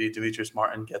more. Maybe Demetrius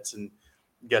Martin gets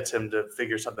him to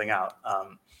figure something out.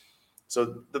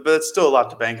 But it's still a lot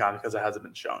to bank on because it hasn't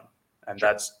been shown. And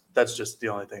that's just the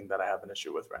only thing that I have an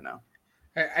issue with right now.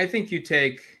 I think you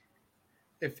take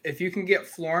if you can get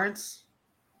Florence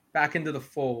back into the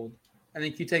fold, I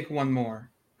think you take one more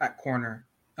at corner.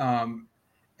 And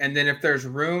then if there's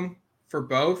room for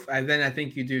both, I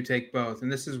think you do take both.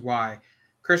 And this is why.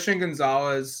 Christian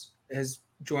Gonzalez has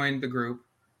joined the group.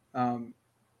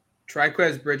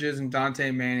 Triquez Bridges and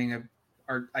Dante Manning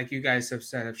are, like you guys have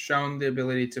said, have shown the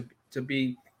ability to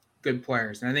be good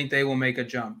players. And I think they will make a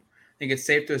jump. I think it's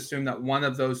safe to assume that one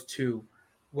of those 2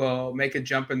 will make a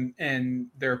jump in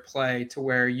their play to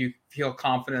where you feel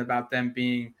confident about them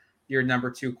being your number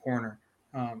 2 corner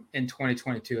in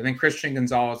 2022. And then Christian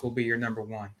Gonzalez will be your number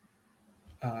 1.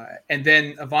 And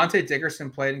then Avonte Dickerson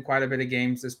played in quite a bit of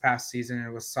games this past season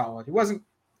and was solid. He wasn't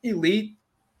elite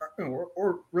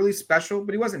or really special,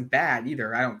 but he wasn't bad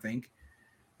either, I don't think.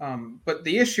 But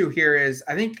the issue here is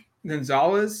I think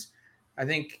Gonzalez, I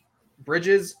think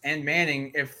Bridges and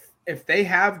Manning, if they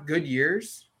have good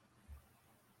years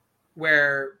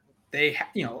where they,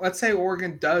 let's say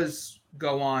Oregon does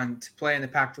go on to play in the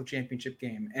Pac-12 championship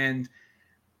game and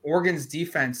Oregon's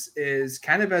defense is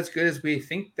kind of as good as we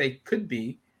think they could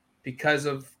be because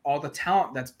of all the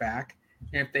talent that's back.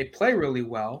 And if they play really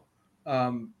well,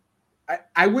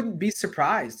 I wouldn't be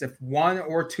surprised if 1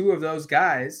 or 2 of those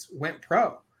guys went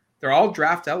pro. They're all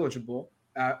draft eligible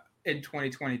in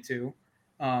 2022.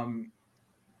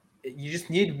 You just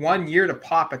need 1 year to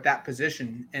pop at that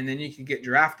position, and then you can get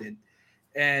drafted.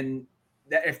 And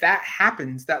if that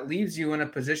happens, that leaves you in a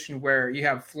position where you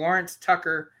have Florence,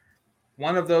 Tucker,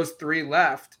 one of those 3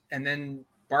 left, and then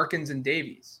Barkins and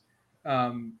Davies.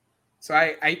 So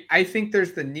I think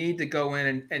there's the need to go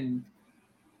in and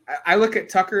I look at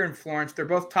Tucker and Florence. They're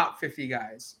both top 50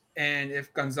 guys. And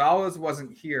if Gonzalez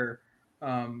wasn't here,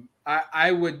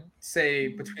 I would say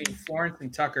between Florence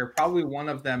and Tucker, probably one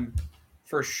of them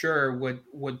for sure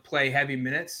would play heavy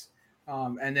minutes.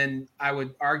 And then I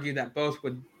would argue that both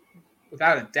would,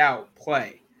 without a doubt,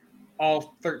 play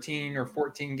all 13 or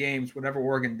 14 games, whatever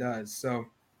Oregon does. So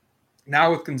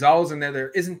now with Gonzalez in there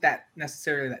isn't that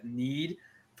necessarily that need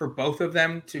for both of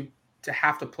them to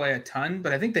have to play a ton,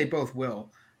 but I think they both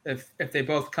will if they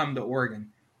both come to Oregon.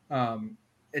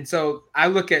 And so I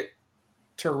look at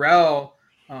Terrell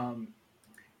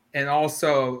and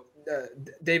also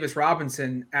Davis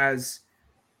Robinson as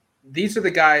these are the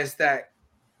guys that,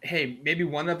 hey, maybe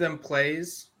one of them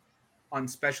plays on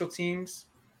special teams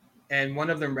and one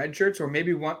of them redshirts, or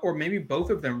maybe both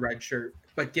of them redshirt,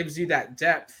 but gives you that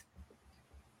depth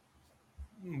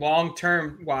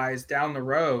long-term wise down the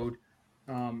road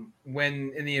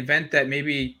when in the event that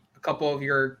maybe a couple of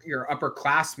your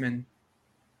upperclassmen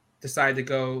decide to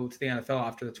go to the NFL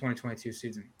after the 2022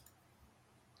 season.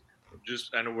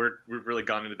 I know we've really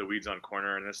gone into the weeds on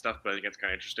corner and this stuff, but I think it's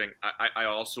kind of interesting. I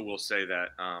also will say that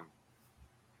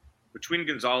between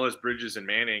Gonzalez, Bridges, and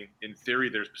Manning, in theory,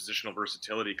 there's positional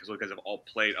versatility because those guys have all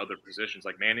played other positions.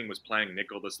 Like Manning was playing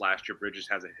nickel this last year. Bridges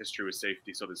has a history with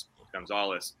safety, so does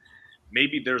Gonzalez.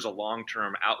 Maybe there's a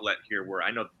long-term outlet here where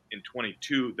I know in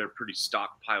 22 they're pretty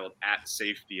stockpiled at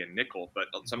safety and nickel, but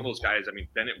some of those guys, I mean,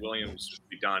 Bennett Williams would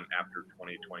be done after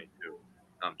 2022.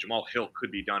 Jamal Hill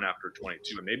could be done after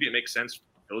 22, and maybe it makes sense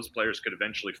those players could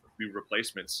eventually be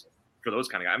replacements for those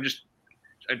kind of guys. I'm just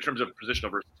in terms of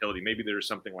positional versatility, maybe there's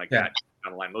something like that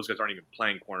down the line. Those guys aren't even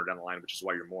playing corner down the line, which is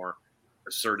why you're more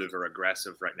assertive or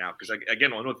aggressive right now. Because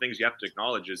again, one of the things you have to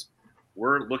acknowledge is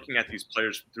we're looking at these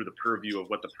players through the purview of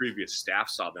what the previous staff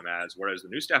saw them as, whereas the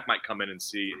new staff might come in and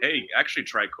see, hey, actually,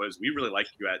 Triquez, we really like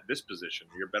you at this position.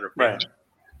 You're better fit. Right.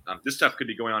 This stuff could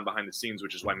be going on behind the scenes,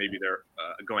 which is why maybe they're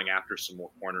going after some more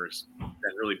corners.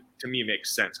 That really, to me,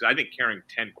 makes sense. Because I think carrying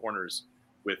 10 corners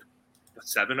with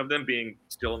 7 of them being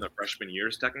still in their freshman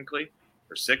years, technically,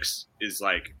 or 6, is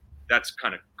like, that's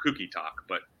kind of kooky talk.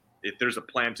 But if there's a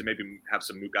plan to maybe have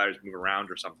some new guys move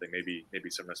around or something, maybe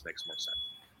some of this makes more sense.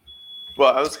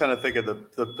 Well, I was kind of thinking the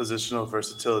positional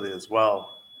versatility as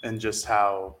well, and just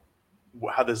how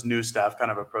this new staff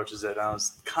kind of approaches it. And I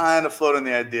was kind of floating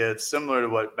the idea. It's similar to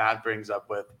what Matt brings up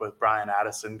with Brian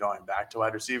Addison going back to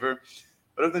wide receiver.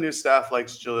 But if the new staff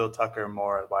likes Jaleel Tucker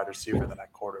more at wide receiver than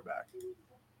at quarterback,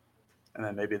 and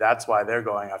then maybe that's why they're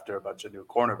going after a bunch of new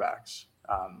cornerbacks.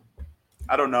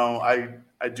 I don't know.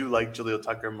 I do like Jaleel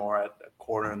Tucker more at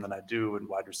corner than I do in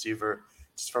wide receiver,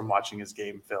 just from watching his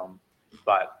game film.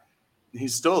 But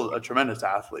he's still a tremendous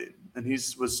athlete, and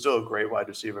was still a great wide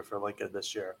receiver for Lincoln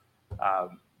this year.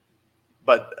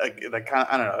 But that kind of,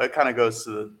 I don't know. It kind of goes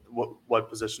to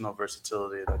what positional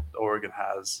versatility that Oregon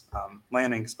has.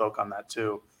 Lanning spoke on that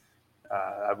too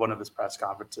at one of his press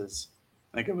conferences.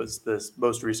 I think it was this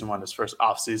most recent one, his first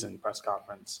off-season press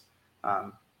conference,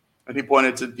 and he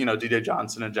pointed to DJ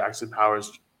Johnson and Jackson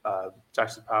Powers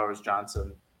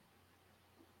Johnson,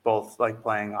 both like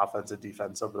playing offense and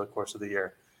defense over the course of the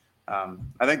year. I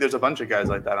think there's a bunch of guys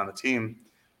like that on the team,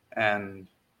 and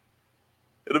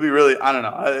it'll be really, I don't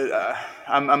know.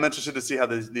 I'm interested to see how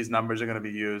these numbers are going to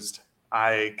be used.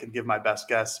 I can give my best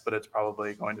guess, but it's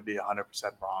probably going to be 100%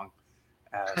 wrong.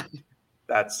 And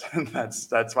that's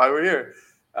why we're here.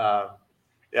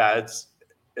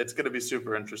 It's going to be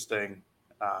super interesting.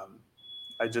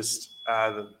 The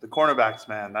cornerbacks,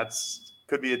 man, that's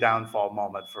could be a downfall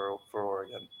moment for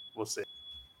Oregon. We'll see.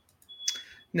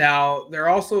 Now, there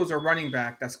also is a running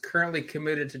back that's currently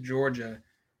committed to Georgia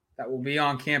that will be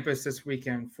on campus this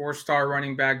weekend. 4-star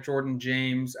running back Jordan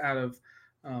James out of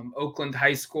Oakland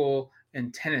High School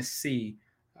in Tennessee.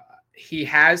 He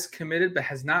has committed but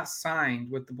has not signed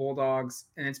with the Bulldogs,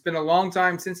 and it's been a long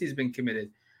time since he's been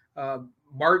committed.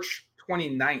 March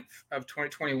 29th of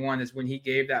 2021 is when he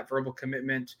gave that verbal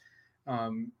commitment,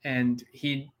 and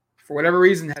he, for whatever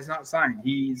reason, has not signed.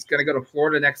 He's going to go to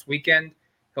Florida next weekend.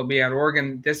 He'll be at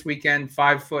Oregon this weekend,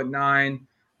 5'9",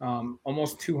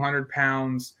 almost 200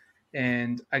 pounds,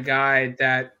 and a guy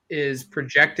that is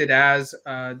projected as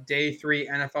a day 3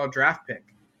 NFL draft pick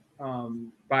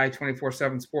by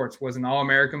 24/7 Sports. Was an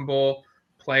All-American Bowl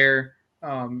player.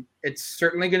 It's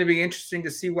certainly going to be interesting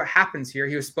to see what happens here.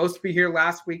 He was supposed to be here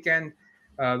last weekend.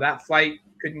 That flight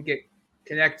couldn't get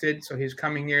connected, so he's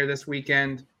coming here this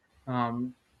weekend.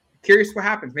 Curious what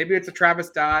happens. Maybe it's a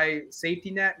Travis Dye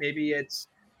safety net. Maybe it's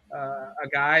a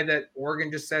guy that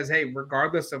Oregon just says, hey,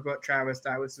 regardless of what Travis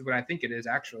Dye, which is what I think it is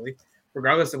actually,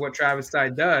 regardless of what Travis Dye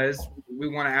does, we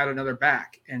want to add another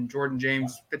back, and Jordan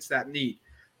James fits that need.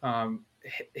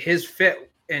 His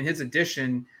fit and his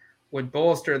addition would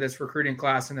bolster this recruiting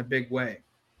class in a big way.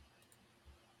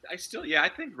 I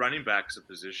think running back's a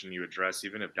position you address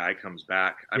even if Dye comes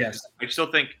back. Yes. I still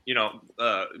think,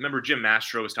 remember Jim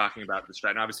Mastro was talking about this,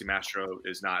 and obviously Mastro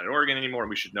is not at Oregon anymore.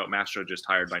 We should note Mastro just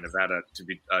hired by Nevada to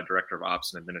be director of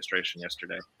ops and administration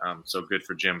yesterday. So good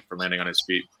for Jim for landing on his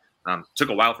feet. Took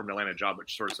a while for him to land a job,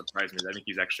 which sort of surprised me. I think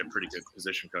he's actually a pretty good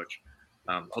position coach.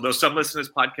 Although some listeners to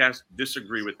this podcast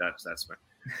disagree with that assessment.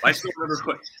 I still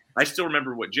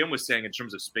remember what Jim was saying in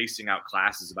terms of spacing out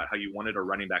classes about how you wanted a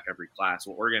running back every class.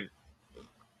 Well, Oregon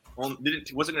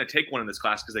wasn't going to take one in this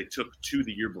class because they took 2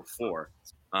 the year before.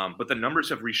 But the numbers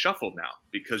have reshuffled now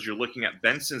because you're looking at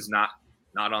Benson's not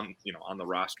on the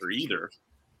roster either.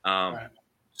 Right.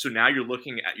 So now you're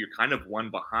kind of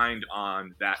one behind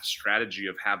on that strategy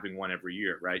of having one every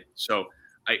year, right? So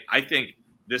I think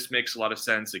this makes a lot of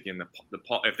sense. Again, the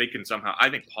Paul, if they can somehow, I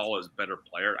think Paul is a better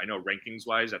player. I know rankings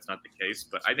wise that's not the case,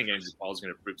 but I think Andrew Paul is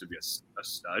going to prove to be a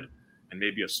stud and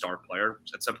maybe a star player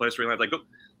at some place where you're like,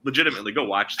 legitimately go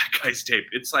watch that guy's tape.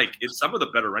 It's some of the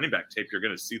better running back tape you're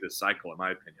going to see this cycle, in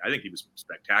my opinion. I think he was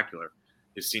spectacular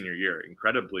his senior year,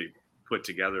 incredibly put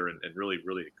together and really,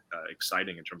 really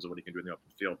exciting in terms of what he can do in the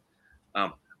open field.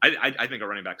 I think a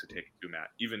running back's a take too,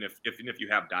 Matt. Even if you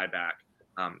have Dye back,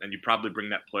 and you probably bring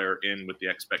that player in with the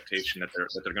expectation that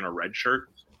they're going to redshirt.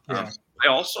 Yeah. I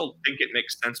also think it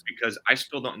makes sense because I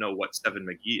still don't know what Seven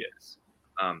McGee is.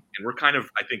 And we're kind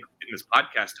of, I think, in this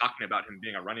podcast talking about him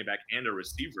being a running back and a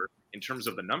receiver in terms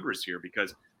of the numbers here,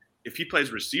 because if he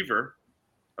plays receiver,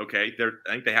 okay,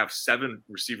 I think they have 7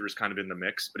 receivers kind of in the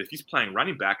mix. But if he's playing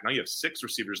running back, now you have 6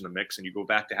 receivers in the mix, and you go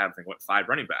back to having, 5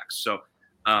 running backs. So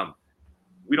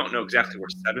we don't know exactly where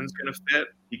Seven's going to fit.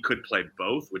 He could play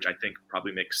both, which I think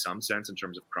probably makes some sense in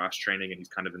terms of cross-training, and he's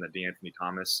kind of in the DeAnthony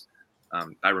Thomas.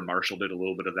 Byron Marshall did a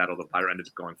little bit of that, although Byron ended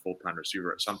up going full-time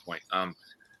receiver at some point.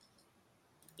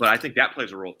 But I think that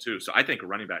plays a role too. So I think a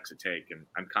running back's a take, and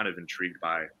I'm kind of intrigued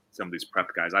by some of these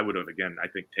prep guys. I would have, again, I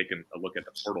think, taken a look at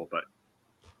the portal, but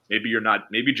maybe you're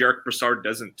not. Maybe Jarek Broussard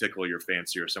doesn't tickle your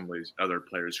fancy, or some of these other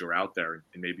players who are out there,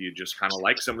 and maybe you just kind of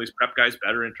like some of these prep guys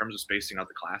better in terms of spacing out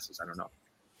the classes. I don't know.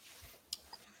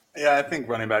 Yeah, I think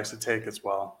running back's a take as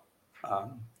well.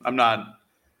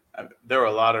 There were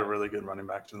a lot of really good running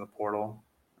backs in the portal,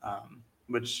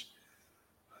 which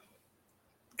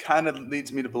kind of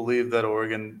leads me to believe that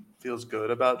Oregon feels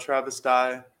good about Travis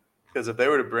Dye, because if they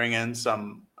were to bring in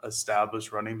some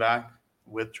established running back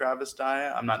with Travis Dye,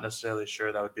 I'm not necessarily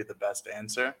sure that would be the best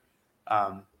answer.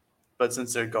 But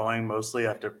since they're going mostly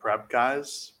after prep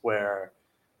guys where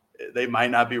they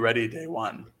might not be ready day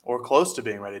one or close to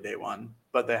being ready day one,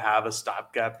 but they have a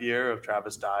stopgap year of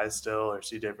Travis Dye still or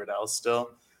CJ Verdell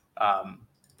still,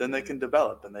 then they can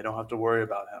develop and they don't have to worry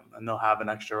about him. And they'll have an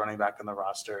extra running back on the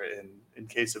roster in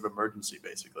case of emergency,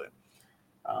 basically.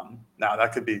 Now,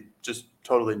 that could be just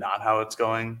totally not how it's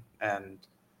going. And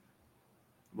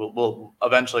we'll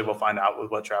eventually find out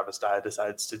with what Travis Dye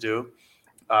decides to do.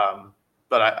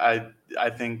 But I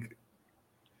think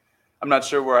I'm not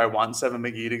sure where I want Seven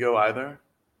McGee to go either,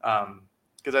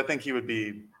 because I think he would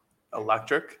be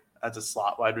electric as a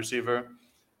slot wide receiver.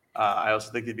 I also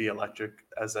think he'd be electric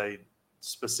as a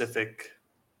specific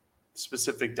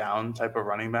down type of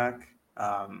running back,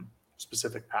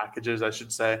 specific packages, I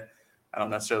should say. I don't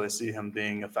necessarily see him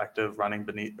being effective running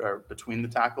beneath or between the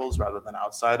tackles rather than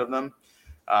outside of them.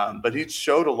 But he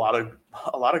showed a lot of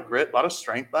grit, a lot of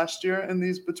strength last year in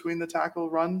these between the tackle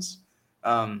runs,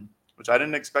 which I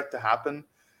didn't expect to happen.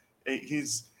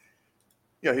 He's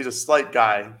a slight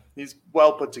guy. He's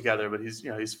well put together, but he's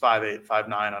 5'8",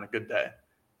 5'9" on a good day.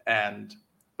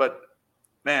 But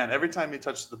man, every time he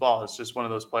touches the ball, it's just one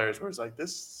of those players where it's like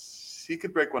this. He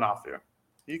could break one off here.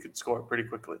 He could score pretty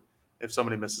quickly if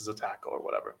somebody misses a tackle or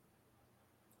whatever.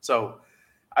 So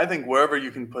I think wherever you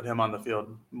can put him on the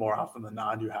field more often than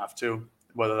not, you have to,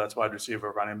 whether that's wide receiver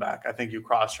or running back. I think you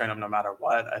cross-train him no matter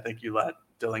what. I think you let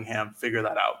Dillingham figure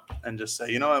that out and just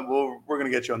say, you know what, we're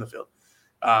going to get you on the field.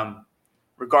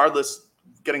 Regardless,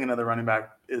 getting another running back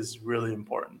is really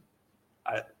important,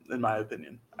 in my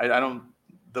opinion.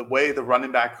 The way the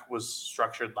running back was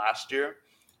structured last year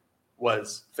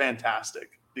was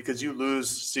fantastic because you lose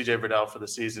CJ Verdell for the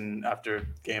season after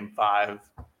game 5,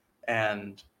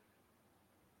 and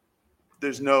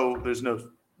there's no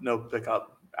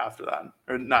pickup after that,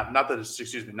 or not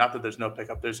that there's no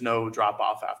pickup. There's no drop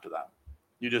off after that.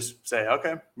 You just say,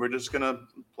 okay, we're just going to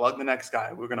plug the next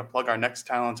guy. We're going to plug our next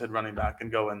talented running back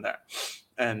and go in there.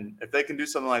 And if they can do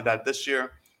something like that this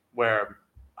year, where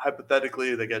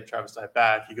hypothetically they get Travis Dye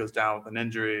back, he goes down with an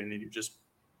injury, and you just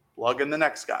plug in the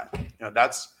next guy.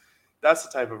 That's the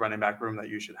type of running back room that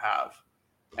you should have.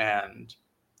 And,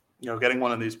 getting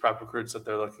one of these prep recruits that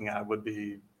they're looking at would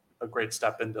be a great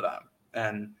step into that.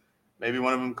 And maybe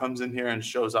one of them comes in here and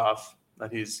shows off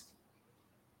that he's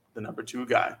the number 2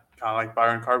 guy, kind of like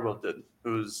Byron Cardwell did,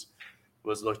 was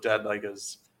looked at like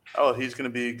as, oh, he's going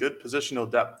to be good positional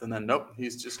depth. And then, nope,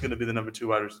 he's just going to be the number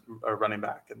 2 running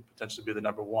back and potentially be the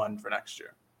number 1 for next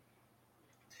year.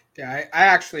 Yeah, I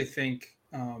actually think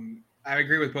I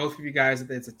agree with both of you guys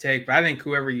that it's a take, but I think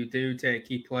whoever you do take,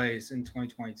 he plays in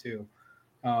 2022.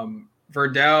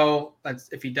 Verdell,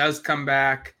 if he does come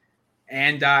back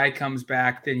and Dye comes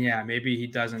back, then yeah, maybe he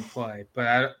doesn't play.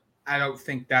 But I don't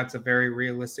think that's a very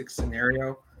realistic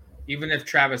scenario. Even if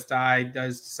Travis Dye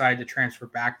does decide to transfer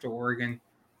back to Oregon,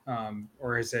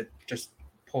 or is it just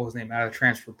pull his name out of the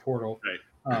transfer portal?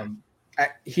 Right.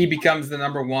 He becomes the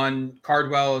number 1.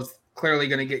 Cardwell is clearly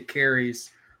going to get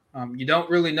carries. You don't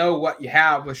really know what you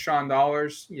have with Sean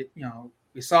Dollars.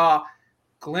 We saw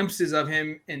glimpses of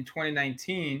him in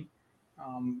 2019,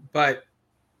 but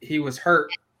he was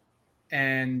hurt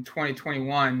in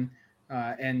 2021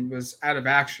 and was out of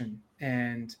action.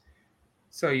 And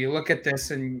so you look at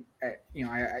this and,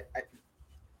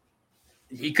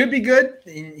 he could be good.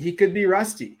 He could be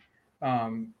rusty.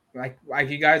 Like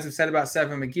you guys have said about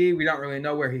Seven McGee, we don't really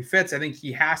know where he fits. I think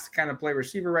he has to kind of play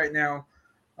receiver right now.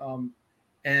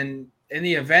 And in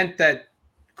the event that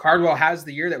Cardwell has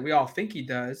the year that we all think he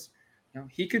does,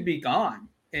 he could be gone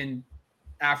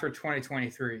after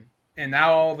 2023. And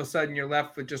now all of a sudden you're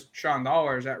left with just Sean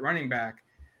Dollars at running back.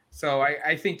 So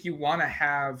I think you want to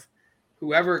have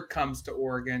whoever comes to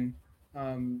Oregon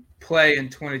play in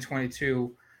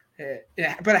 2022.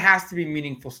 But it has to be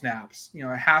meaningful snaps.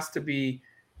 It has to be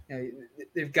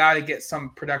they've got to get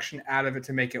some production out of it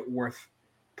to make it worth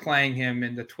playing him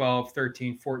in the 12,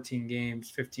 13, 14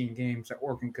 games, 15 games that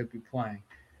Oregon could be playing.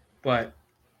 But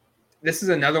this is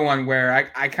another one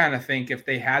where I kind of think if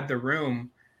they had the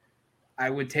room, I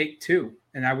would take 2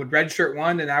 and I would redshirt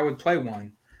 1 and I would play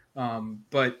 1.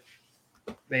 But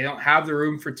they don't have the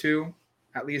room for 2,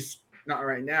 at least not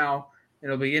right now.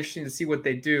 It'll be interesting to see what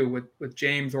they do with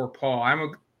James or Paul.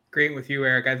 I'm agreeing with you,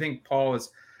 Eric. I think Paul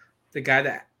is the guy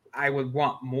that I would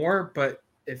want more, but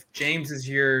if James is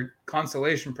your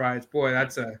consolation prize, boy,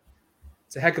 it's a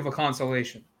heck of a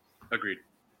consolation. Agreed.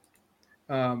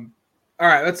 All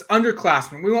right, let's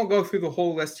underclassmen. We won't go through the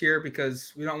whole list here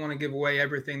because we don't want to give away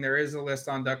everything. There is a list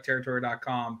on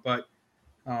duckterritory.com, but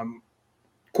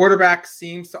quarterback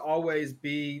seems to always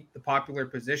be the popular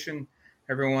position.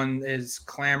 Everyone is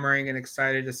clamoring and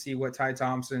excited to see what Ty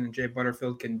Thompson and Jay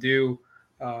Butterfield can do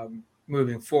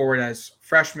moving forward as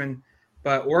freshmen.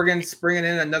 But Oregon's bringing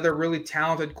in another really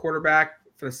talented quarterback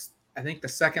for, I think, the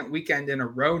second weekend in a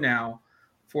row now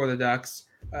for the Ducks.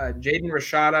 Jaden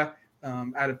Rashada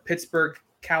out of Pittsburgh,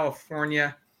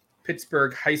 California,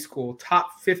 Pittsburgh High School,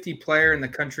 top 50 player in the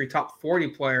country, top 40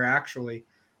 player actually,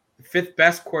 the 5th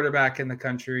best quarterback in the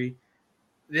country.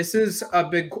 This is a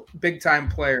big time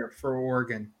player for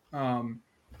Oregon.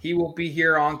 He will be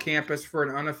here on campus for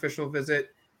an unofficial visit.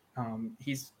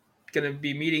 He's going to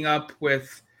be meeting up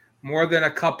with more than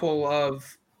a couple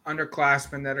of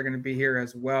underclassmen that are going to be here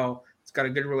as well. He's got a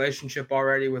good relationship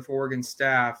already with Oregon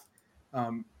staff.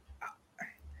 I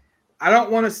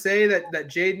don't want to say that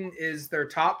Jaden is their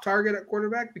top target at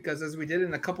quarterback because, as we did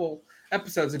in a couple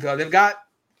episodes ago, they've got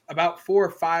about 4 or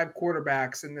 5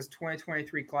 quarterbacks in this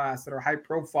 2023 class that are high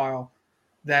profile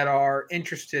that are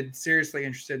seriously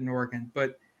interested in Oregon.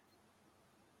 But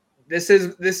this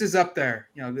is up there.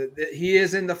 He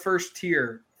is in the first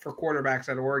tier for quarterbacks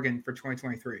at Oregon for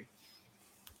 2023.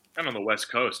 And on the West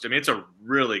Coast, I mean, it's a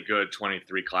really good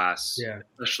 23 class,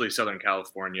 especially Southern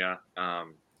California. I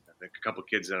think a couple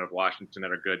kids out of Washington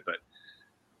that are good, but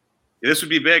this would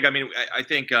be big. I mean, I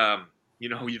think, you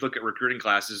look at recruiting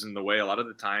classes and a lot of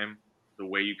the time, the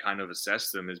way you kind of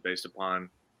assess them is based upon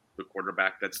the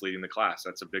quarterback that's leading the class.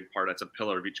 That's a big part. That's a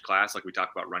pillar of each class. Like we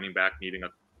talk about running back needing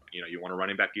you want a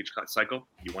running back each cycle.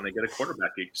 You want to get a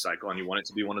quarterback each cycle, and you want it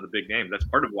to be one of the big names. That's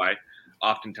part of why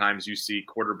oftentimes you see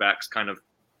quarterbacks kind of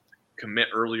commit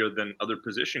earlier than other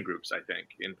position groups, I think,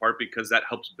 in part because that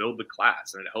helps build the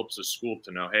class and it helps the school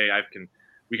to know, hey,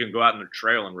 we can go out in the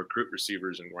trail and recruit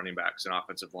receivers and running backs and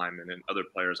offensive linemen and other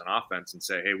players on offense and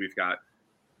say, hey, we've got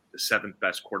the 7th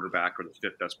best quarterback or the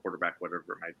 5th best quarterback, whatever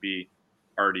it might be,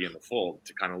 already in the fold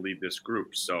to kind of lead this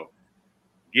group. So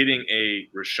getting a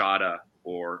Rashada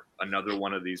or another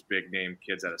one of these big name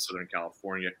kids out of Southern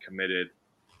California committed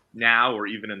now or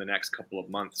even in the next couple of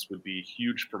months would be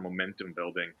huge for momentum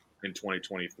building in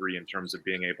 2023 in terms of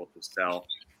being able to sell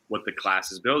what the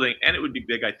class is building. And it would be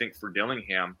big, I think, for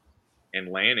Dillingham and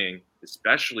Lanning,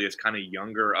 especially as kind of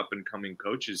younger up and coming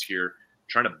coaches here,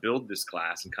 trying to build this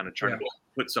class and kind of trying to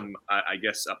put some, I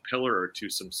guess, a pillar or two,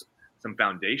 some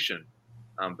foundation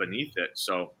beneath it.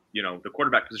 So, the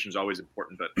quarterback position is always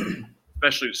important, but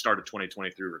especially to start a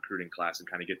 2023 recruiting class and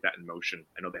kind of get that in motion.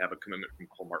 I know they have a commitment from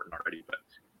Cole Martin already, but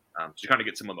so trying to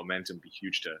get some momentum would be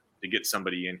huge to get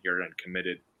somebody in here and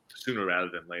committed sooner rather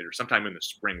than later. Sometime in the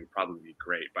spring would probably be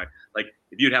great. But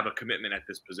if you'd have a commitment at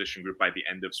this position group by the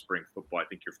end of spring football, I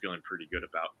think you're feeling pretty good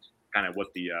about kind of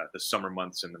what the summer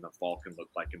months and then the fall can look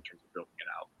like in terms of building it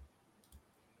out.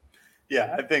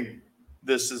 Yeah, I think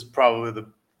this is probably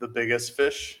the biggest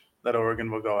fish that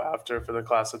Oregon will go after for the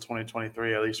class of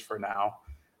 2023, at least for now,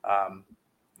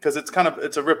 because it's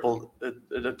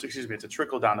a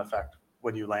trickle down effect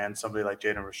when you land somebody like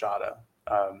Jaden Rashada.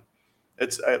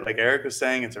 It's like Eric was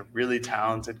saying, it's a really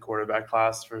talented quarterback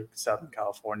class for Southern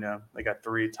California. They got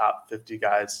 3 top 50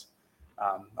 guys,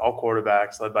 all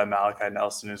quarterbacks, led by Malachi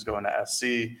Nelson, who's going to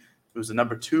SC, who's the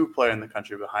number 2 player in the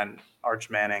country behind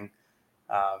Arch Manning.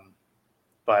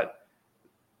 But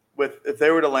if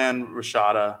they were to land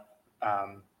Rashada,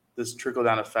 this trickle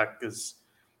down effect is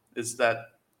that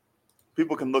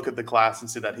people can look at the class and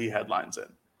see that he headlines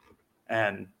it,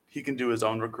 and he can do his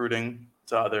own recruiting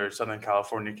to other Southern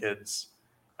California kids.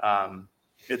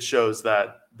 It shows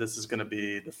that this is going to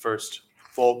be the first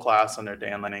full class under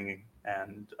Dan Lanning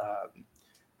and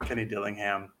Kenny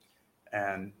Dillingham,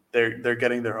 and they're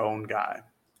getting their own guy.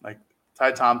 Like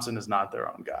Ty Thompson is not their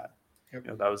own guy.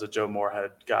 Yep. That was a Joe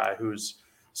Moorhead guy who's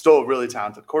still a really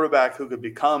talented quarterback who could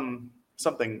become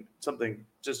something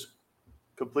just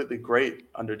completely great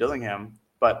under Dillingham,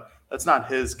 but that's not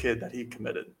his kid that he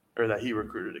committed or that he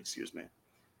recruited, excuse me.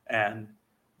 And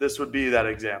this would be that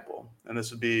example. And this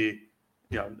would be,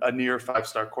 a near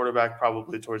 5-star quarterback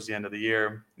probably towards the end of the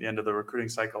year, the end of the recruiting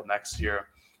cycle next year.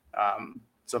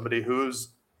 Somebody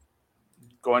who's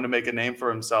going to make a name for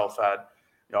himself at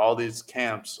all these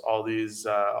camps, all these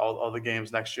all the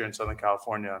games next year in Southern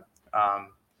California.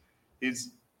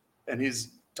 He's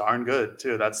darn good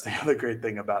too. That's the other great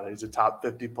thing about it. He's a top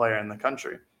 50 player in the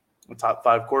country, a top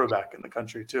 5 quarterback in the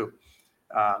country too.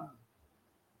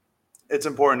 It's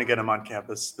important to get him on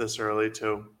campus this early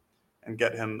too, and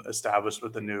get him established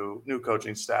with the new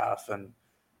coaching staff and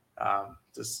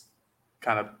just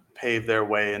kind of pave their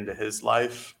way into his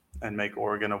life and make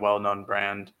Oregon a well-known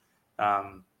brand.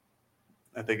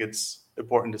 I think it's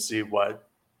important to see what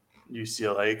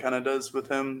UCLA kind of does with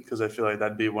him, because I feel like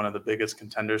that'd be one of the biggest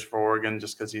contenders for Oregon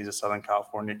just because he's a Southern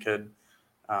California kid.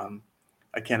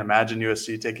 I can't imagine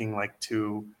USC taking like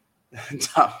 2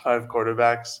 top 5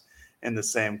 quarterbacks in the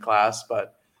same class,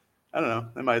 but I don't know.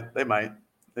 They might.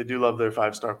 They do love their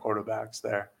 5-star quarterbacks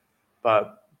there.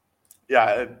 But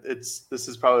yeah, this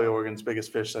is probably Oregon's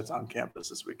biggest fish that's on campus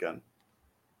this weekend.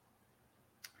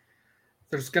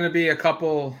 There's going to be a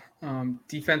couple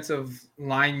defensive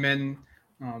linemen,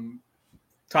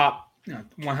 top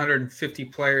 150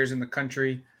 players in the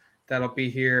country that'll be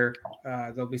here.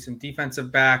 There'll be some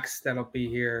defensive backs that'll be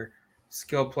here,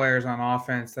 skill players on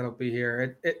offense that'll be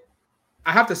here.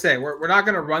 I have to say, we're not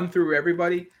going to run through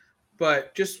everybody,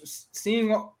 but just seeing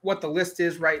what the list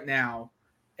is right now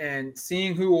and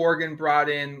seeing who Oregon brought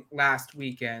in last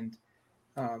weekend,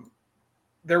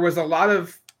 there was a lot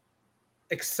of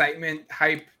excitement,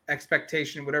 hype,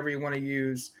 expectation, whatever you want to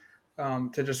use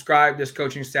to describe this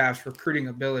coaching staff's recruiting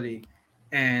ability.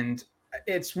 And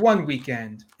it's one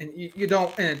weekend and you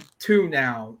don't, and 2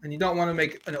 now, and you don't want to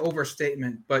make an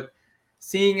overstatement, but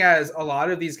seeing as a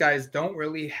lot of these guys don't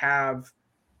really have,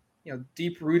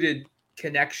 deep-rooted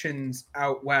connections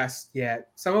out west yet.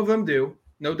 Some of them do,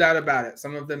 no doubt about it.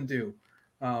 Some of them do.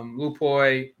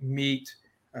 Lupoy, Meat,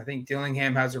 I think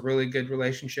Dillingham has a really good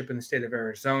relationship in the state of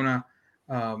Arizona.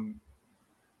 A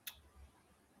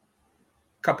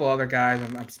couple other guys,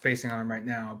 I'm spacing on them right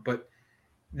now, but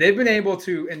they've been able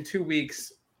to, in 2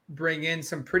 weeks, bring in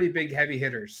some pretty big heavy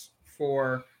hitters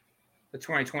for the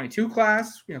 2022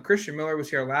 class. Christian Miller was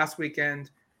here last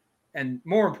weekend, and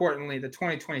more importantly, the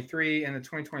 2023 and the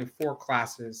 2024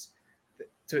 classes.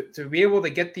 To be able to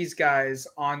get these guys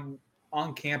on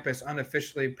campus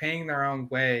unofficially, paying their own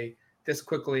way this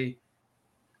quickly,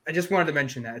 I just wanted to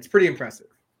mention that. It's pretty impressive.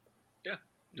 Yeah,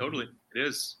 totally. It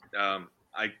is.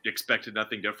 I expected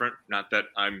nothing different. Not that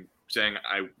I'm saying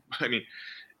I mean,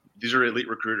 these are elite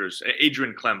recruiters.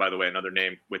 Adrian Clem, by the way, another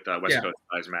name with West Coast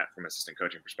guys, Matt, from assistant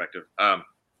coaching perspective.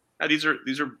 These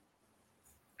are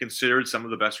considered some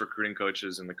of the best recruiting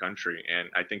coaches in the country. And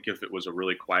I think if it was a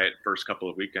really quiet first couple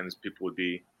of weekends, people would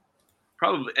be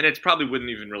probably, and it probably wouldn't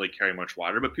even really carry much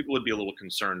water, but people would be a little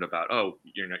concerned about,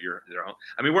 you're home.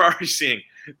 I mean, we're already seeing,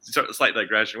 slight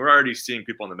digression, we're already seeing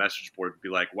people on the message board be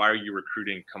like, why are you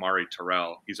recruiting Kamari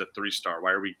Terrell? He's a 3-star.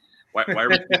 Why are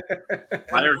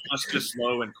Justice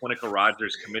Lowe and Clinical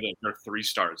Rogers committed? They're 3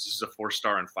 stars. This is a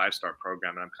 4-star and 5-star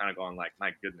program. And I'm kind of going like,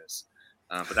 my goodness.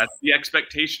 But that's the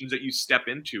expectations that you step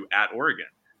into at Oregon,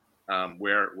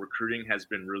 where recruiting has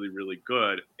been really, really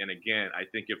good. And again, I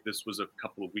think if this was a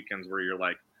couple of weekends where you're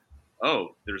like,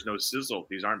 oh, there's no sizzle,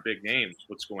 these aren't big names,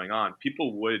 what's going on?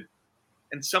 People would,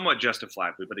 and somewhat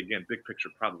justifiably, but again, big picture,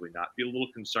 probably not, be a little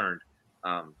concerned.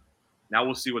 Now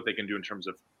we'll see what they can do in terms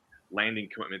of landing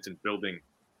commitments and building,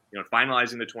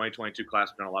 finalizing the 2022 class.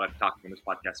 We've done a lot of talking on this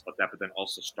podcast about that, but then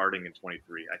also starting in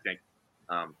 23. I think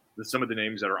some of the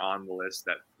names that are on the list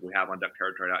that we have on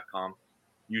duckterritory.com,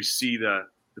 you see the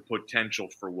potential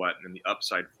for what and the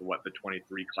upside for what the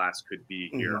 23 class could be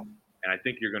here. Mm-hmm. And I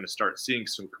think you're going to start seeing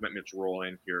some commitments roll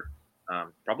in here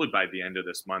probably by the end of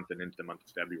this month and into the month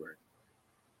of February.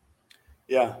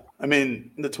 Yeah, I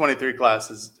mean, the 23 class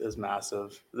is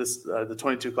massive. The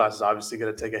 22 class is obviously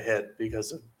going to take a hit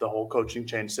because of the whole coaching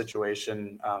change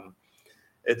situation.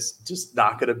 It's just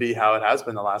not going to be how it has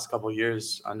been the last couple of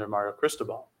years under Mario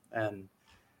Cristobal. And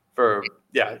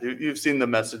you've seen the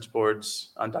message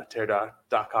boards on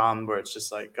duckterritory.com where it's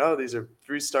just like, oh, these are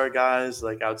 3-star guys,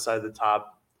 like outside the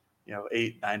top,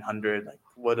 800-900. Like,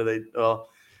 what do they? Well,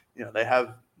 they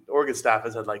have, Oregon staff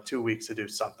has had like 2 weeks to do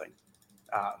something.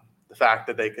 The fact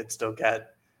that they could still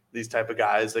get these type of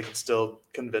guys, they could still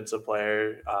convince a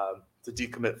player to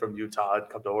decommit from Utah and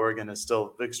come to Oregon is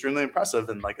still extremely impressive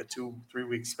in like a 2-3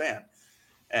 week span.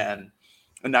 And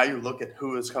now you look at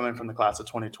who is coming from the class of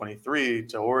 2023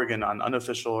 to Oregon on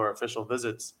unofficial or official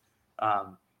visits.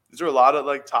 These are a lot of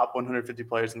like top 150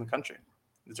 players in the country.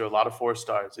 These are a lot of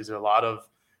 4-stars. These are a lot of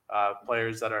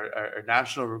players that are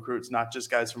national recruits, not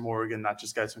just guys from Oregon, not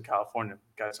just guys from California,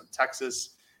 guys from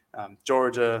Texas,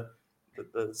 Georgia,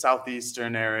 the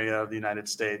southeastern area of the United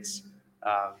States.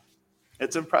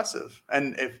 It's impressive.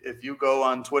 And if you go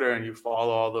on Twitter and you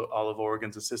follow all of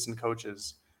Oregon's assistant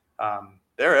coaches,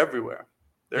 they're everywhere.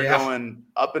 They're going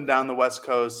up and down the West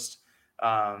Coast.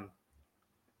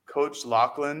 Coach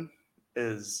Lachlan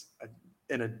is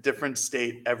in a different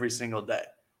state every single day.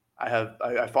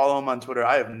 I follow him on Twitter.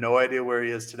 I have no idea where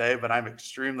he is today, but I'm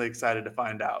extremely excited to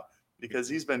find out because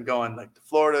he's been going like to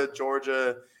Florida,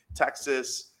 Georgia,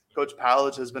 Texas. Coach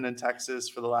Pallage has been in Texas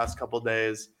for the last couple of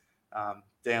days.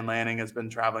 Dan Lanning has been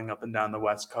traveling up and down the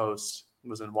West Coast. He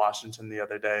was in Washington the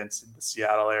other day in the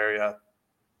Seattle area.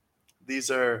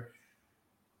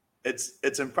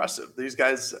 It's impressive. These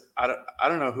guys, I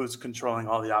don't know who's controlling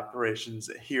all the operations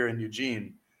here in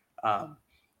Eugene,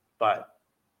 but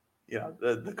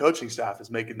the coaching staff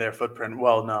is making their footprint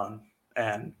well known,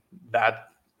 and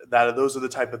those are the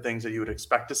type of things that you would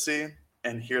expect to see.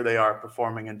 And here they are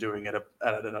performing and doing it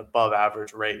at an above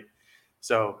average rate.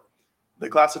 So the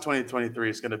class of 2023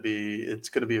 is going to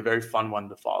be a very fun one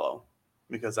to follow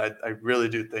because I really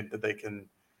do think that they can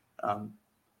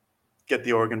get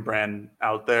the Oregon brand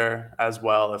out there as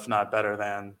well, if not better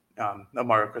than the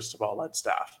Mario Cristobal-led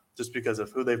staff, just because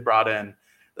of who they've brought in,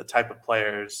 the type of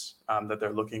players that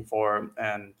they're looking for.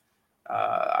 And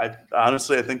I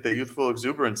think the youthful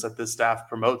exuberance that this staff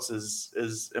promotes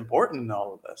is important in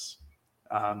all of this.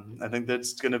 I think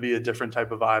that's going to be a different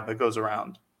type of vibe that goes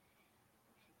around.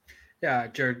 Yeah,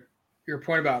 Jared, your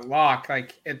point about Locke,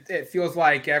 like it feels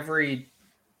like every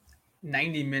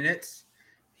 90 minutes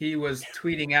he was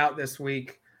tweeting out this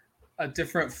week a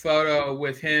different photo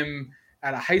with him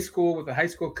at a high school with a high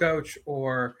school coach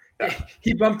or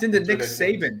he bumped into Nick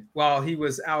Saban while he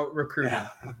was out recruiting.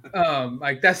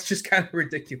 Like that's just kind of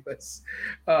ridiculous.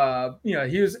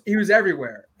 He was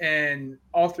everywhere and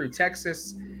all through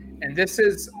Texas, and this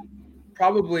is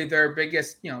probably their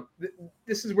biggest.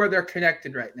 This is where they're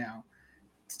connected right now.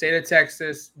 State of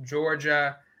Texas,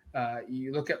 Georgia.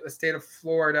 You look at the state of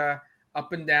Florida,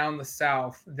 up and down the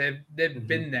South. They've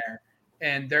been there,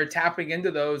 and they're tapping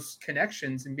into those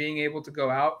connections and being able to go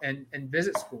out and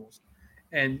visit schools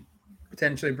and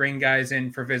potentially bring guys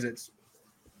in for visits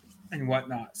and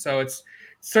whatnot. So it's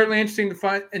certainly interesting to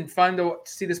fun to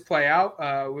see this play out.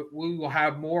 We will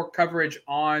have more coverage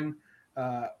on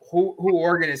who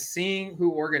Oregon is seeing,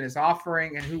 who Oregon is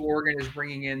offering, and who Oregon is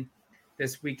bringing in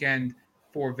this weekend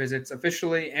for visits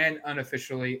officially and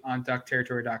unofficially on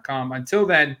duckterritory.com. Until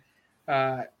then,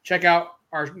 check out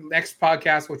our next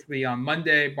podcast, which will be on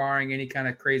Monday, barring any kind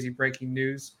of crazy breaking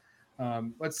news.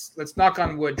 Let's knock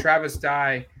on wood. Travis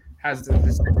Dye has the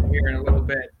decision here in a little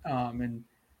bit, and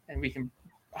we can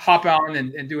hop on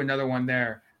and do another one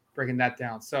there, breaking that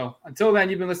down. So until then,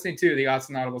 you've been listening to the Odds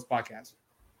and Audibles podcast.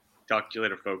 Talk to you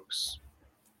later, folks.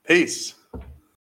 Peace.